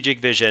that strategic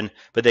vision,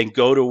 but then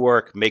go to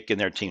work making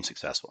their team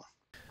successful.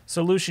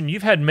 So, Lucian,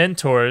 you've had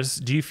mentors.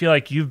 Do you feel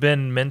like you've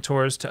been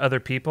mentors to other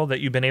people, that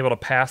you've been able to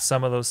pass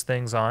some of those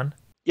things on?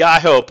 Yeah, I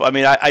hope. I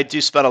mean, I do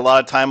spend a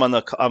lot of time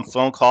on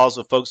phone calls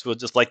with folks who would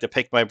just like to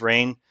pick my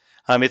brain.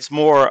 It's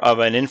more of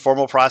an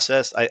informal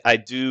process. I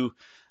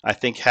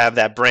think, have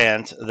that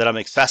brand that I'm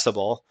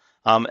accessible,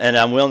 and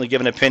I'm willing to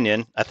give an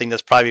opinion. I think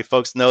that's probably,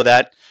 folks know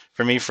that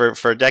for me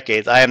for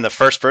decades. I am the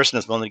first person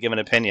that's willing to give an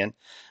opinion.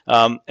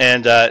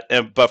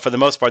 But for the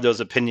most part,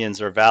 those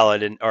opinions are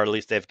valid, or at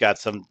least they've got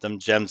some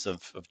gems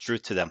of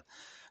truth to them.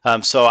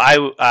 So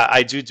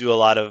I do a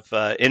lot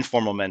of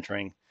informal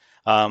mentoring,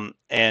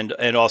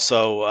 and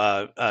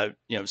also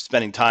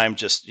spending time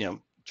just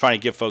trying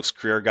to give folks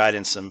career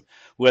guidance, and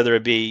whether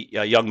it be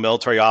young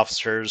military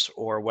officers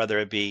or whether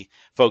it be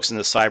folks in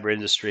the cyber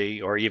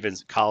industry or even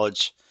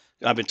college.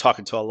 I've been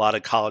talking to a lot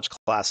of college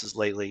classes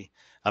lately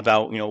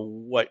about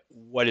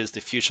what is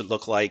the future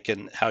look like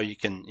and how you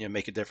can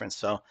make a difference.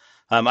 So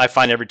I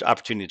find every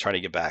opportunity to try to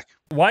get back.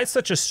 Why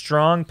such a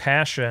strong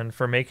passion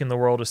for making the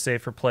world a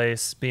safer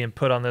place, being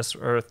put on this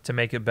earth to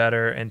make it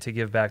better and to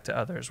give back to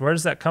others? Where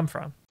does that come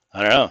from?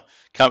 I don't know.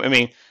 I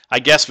mean, I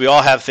guess we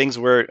all have things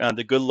where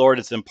the good Lord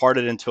has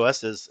imparted into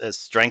us as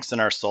strengths in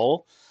our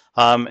soul,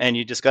 and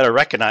you just got to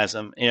recognize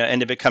them,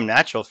 and to become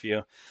natural for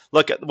you.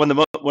 Look, one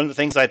of the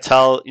things I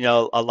tell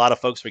a lot of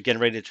folks who are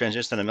getting ready to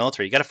transition to the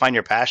military, you got to find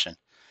your passion.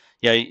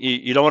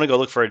 You don't want to go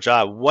look for a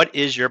job. What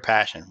is your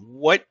passion?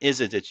 What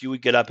is it that you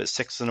would get up at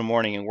 6 a.m.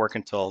 and work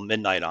until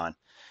midnight on?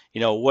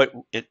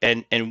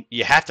 And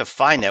you have to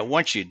find that.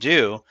 Once you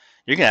do,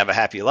 you're gonna have a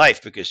happy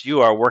life because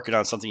you are working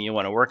on something you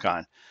want to work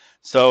on.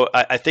 So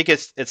I think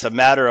it's a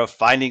matter of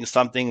finding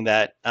something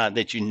that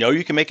that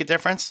you can make a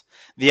difference.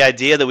 The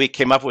idea that we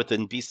came up with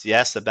in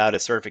BCS about a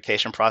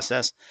certification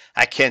process,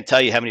 I can't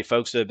tell you how many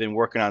folks that have been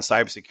working on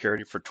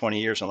cybersecurity for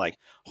 20 years and like,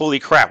 holy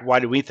crap,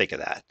 why did we think of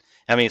that?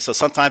 I mean, so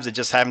sometimes it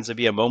just happens to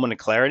be a moment of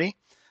clarity,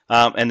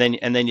 and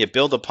then you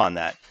build upon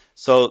that.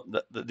 So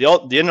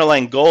the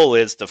underlying goal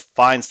is to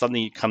find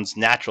something that comes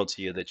natural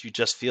to you, that you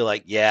just feel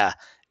like, yeah,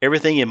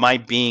 everything in my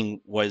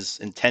being was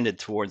intended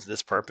towards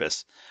this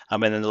purpose,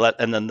 and then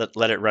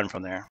let it run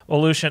from there.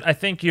 Well, Lucian, I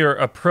think your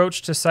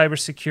approach to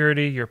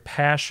cybersecurity, your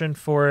passion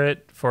for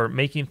it, for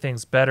making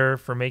things better,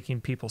 for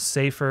making people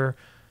safer,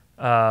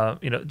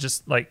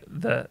 just like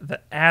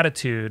the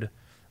attitude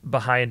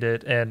behind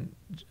it and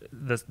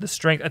the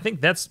strength. I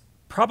think that's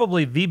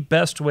probably the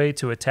best way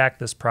to attack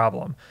this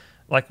problem.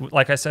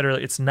 Like I said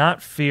earlier, it's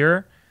not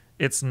fear.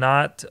 It's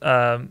not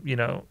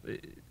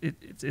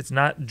it's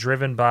not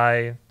driven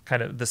by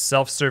kind of the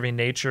self-serving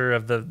nature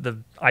of the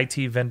IT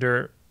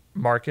vendor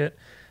market,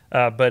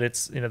 but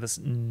it's this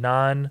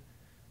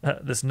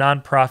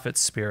nonprofit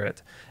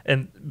spirit.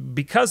 And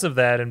because of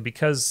that, and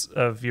because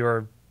of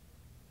your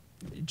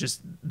just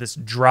this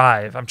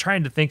drive, I'm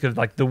trying to think of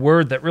like the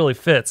word that really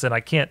fits, and I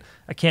can't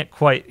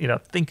quite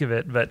think of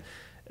it, but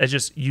it's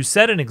just, you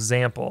set an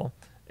example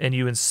and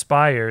you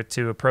inspire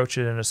to approach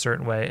it in a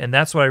certain way. And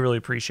that's what I really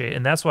appreciate.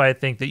 And that's why I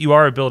think that you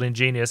are a building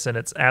genius, and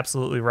it's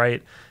absolutely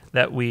right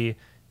that we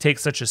take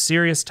such a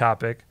serious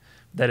topic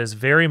that is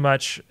very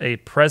much a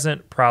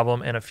present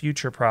problem and a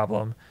future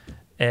problem,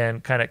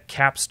 and kind of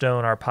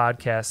capstone our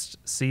podcast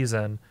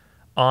season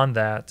on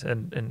that,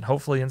 and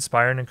hopefully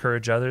inspire and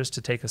encourage others to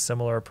take a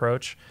similar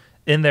approach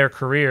in their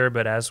career,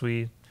 but as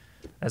we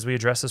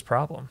address this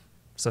problem.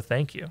 So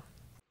thank you.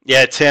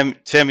 Yeah, Tim,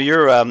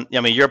 your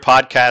your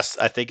podcast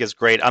I think is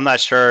great. I'm not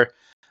sure.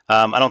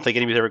 I don't think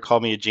anybody's ever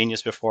called me a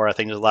genius before. I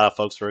think there's a lot of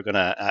folks who are going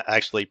to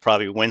actually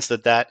probably wince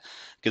at that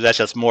because that's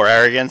just more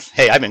arrogance.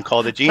 Hey, I've been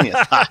called a genius,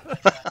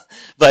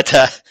 but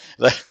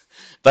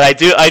I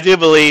do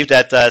believe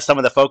that some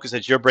of the focus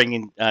that you're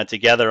bringing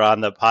together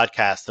on the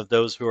podcast of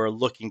those who are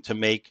looking to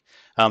make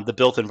the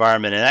built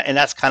environment, and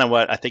that's kind of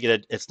what I think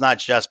it's not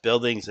just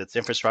buildings, it's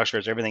infrastructure,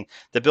 it's everything.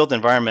 The built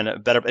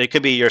environment better. It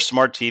could be your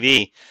smart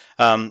TV,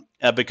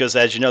 because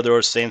as you know, there are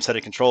the same set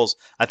of controls.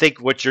 I think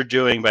what you're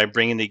doing by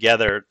bringing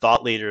together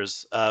thought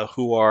leaders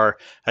who are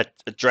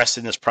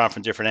addressing this problem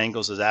from different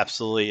angles is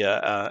absolutely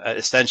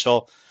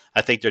essential.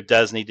 I think there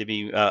does need to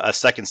be a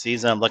second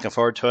season. I'm looking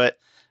forward to it.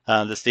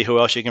 To see who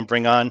else you can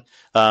bring on.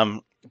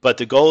 But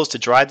the goal is to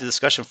drive the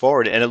discussion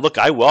forward. And look,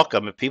 I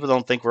welcome if people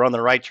don't think we're on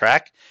the right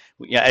track.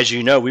 As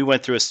you know, we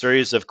went through a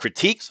series of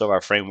critiques of our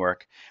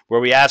framework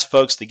where we asked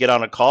folks to get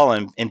on a call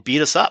and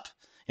beat us up,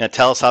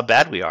 tell us how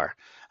bad we are.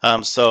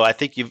 So I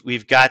think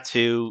we've got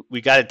to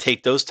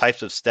take those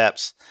types of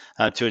steps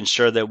to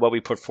ensure that what we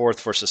put forth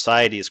for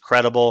society is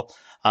credible,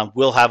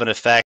 will have an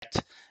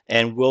effect,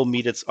 and will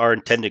meet our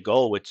intended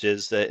goal, which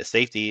is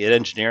safety in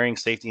engineering,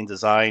 safety in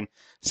design,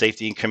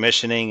 safety in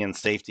commissioning, and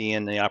safety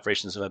in the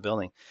operations of a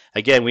building.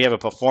 Again, we have a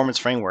performance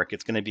framework.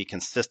 It's going to be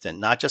consistent,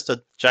 not just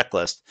a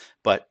checklist,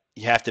 but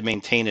you have to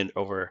maintain it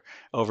over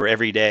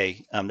every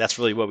day. That's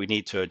really what we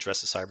need to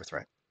address the cyber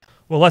threat.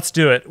 Well, let's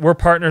do it. We're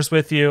partners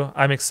with you.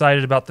 I'm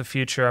excited about the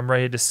future. I'm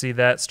ready to see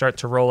that start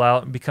to roll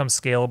out and become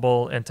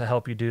scalable, and to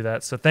help you do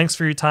that. So thanks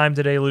for your time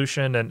today,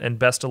 Lucian, and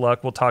best of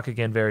luck. We'll talk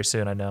again very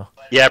soon, I know.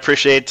 Yeah, I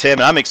appreciate it,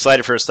 Tim. I'm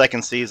excited for a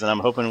second season.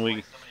 I'm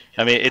hoping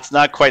it's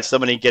not quite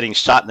somebody getting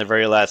shot in the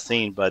very last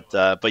scene, but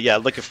yeah,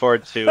 looking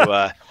forward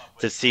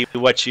to see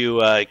what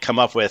you come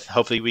up with.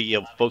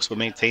 Hopefully, folks will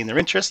maintain their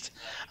interest,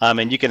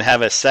 and you can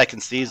have a second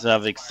season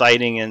of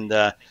exciting and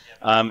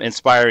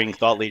inspiring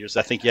thought leaders.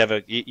 I think you have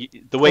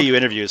the way you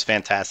interview is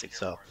fantastic.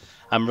 So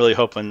I'm really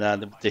hoping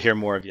to hear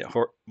more of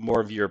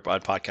your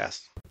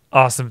podcast.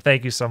 Awesome.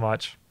 Thank you so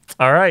much.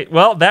 All right.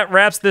 Well, that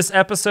wraps this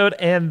episode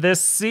and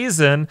this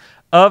season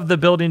of the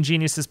Building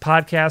Geniuses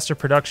podcast, a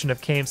production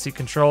of KMC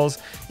Controls.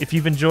 If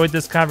you've enjoyed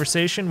this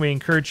conversation, we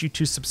encourage you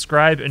to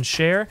subscribe and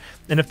share.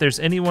 And if there's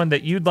anyone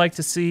that you'd like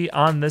to see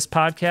on this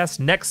podcast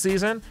next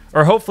season,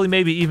 or hopefully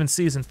maybe even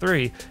season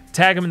 3,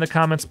 tag them in the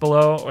comments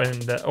below,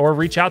 and or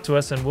reach out to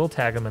us and we'll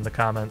tag them in the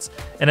comments.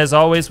 And as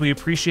always, we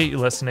appreciate you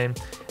listening.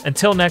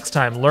 Until next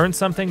time, learn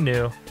something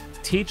new,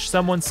 teach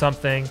someone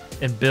something,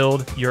 and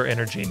build your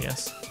inner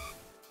genius.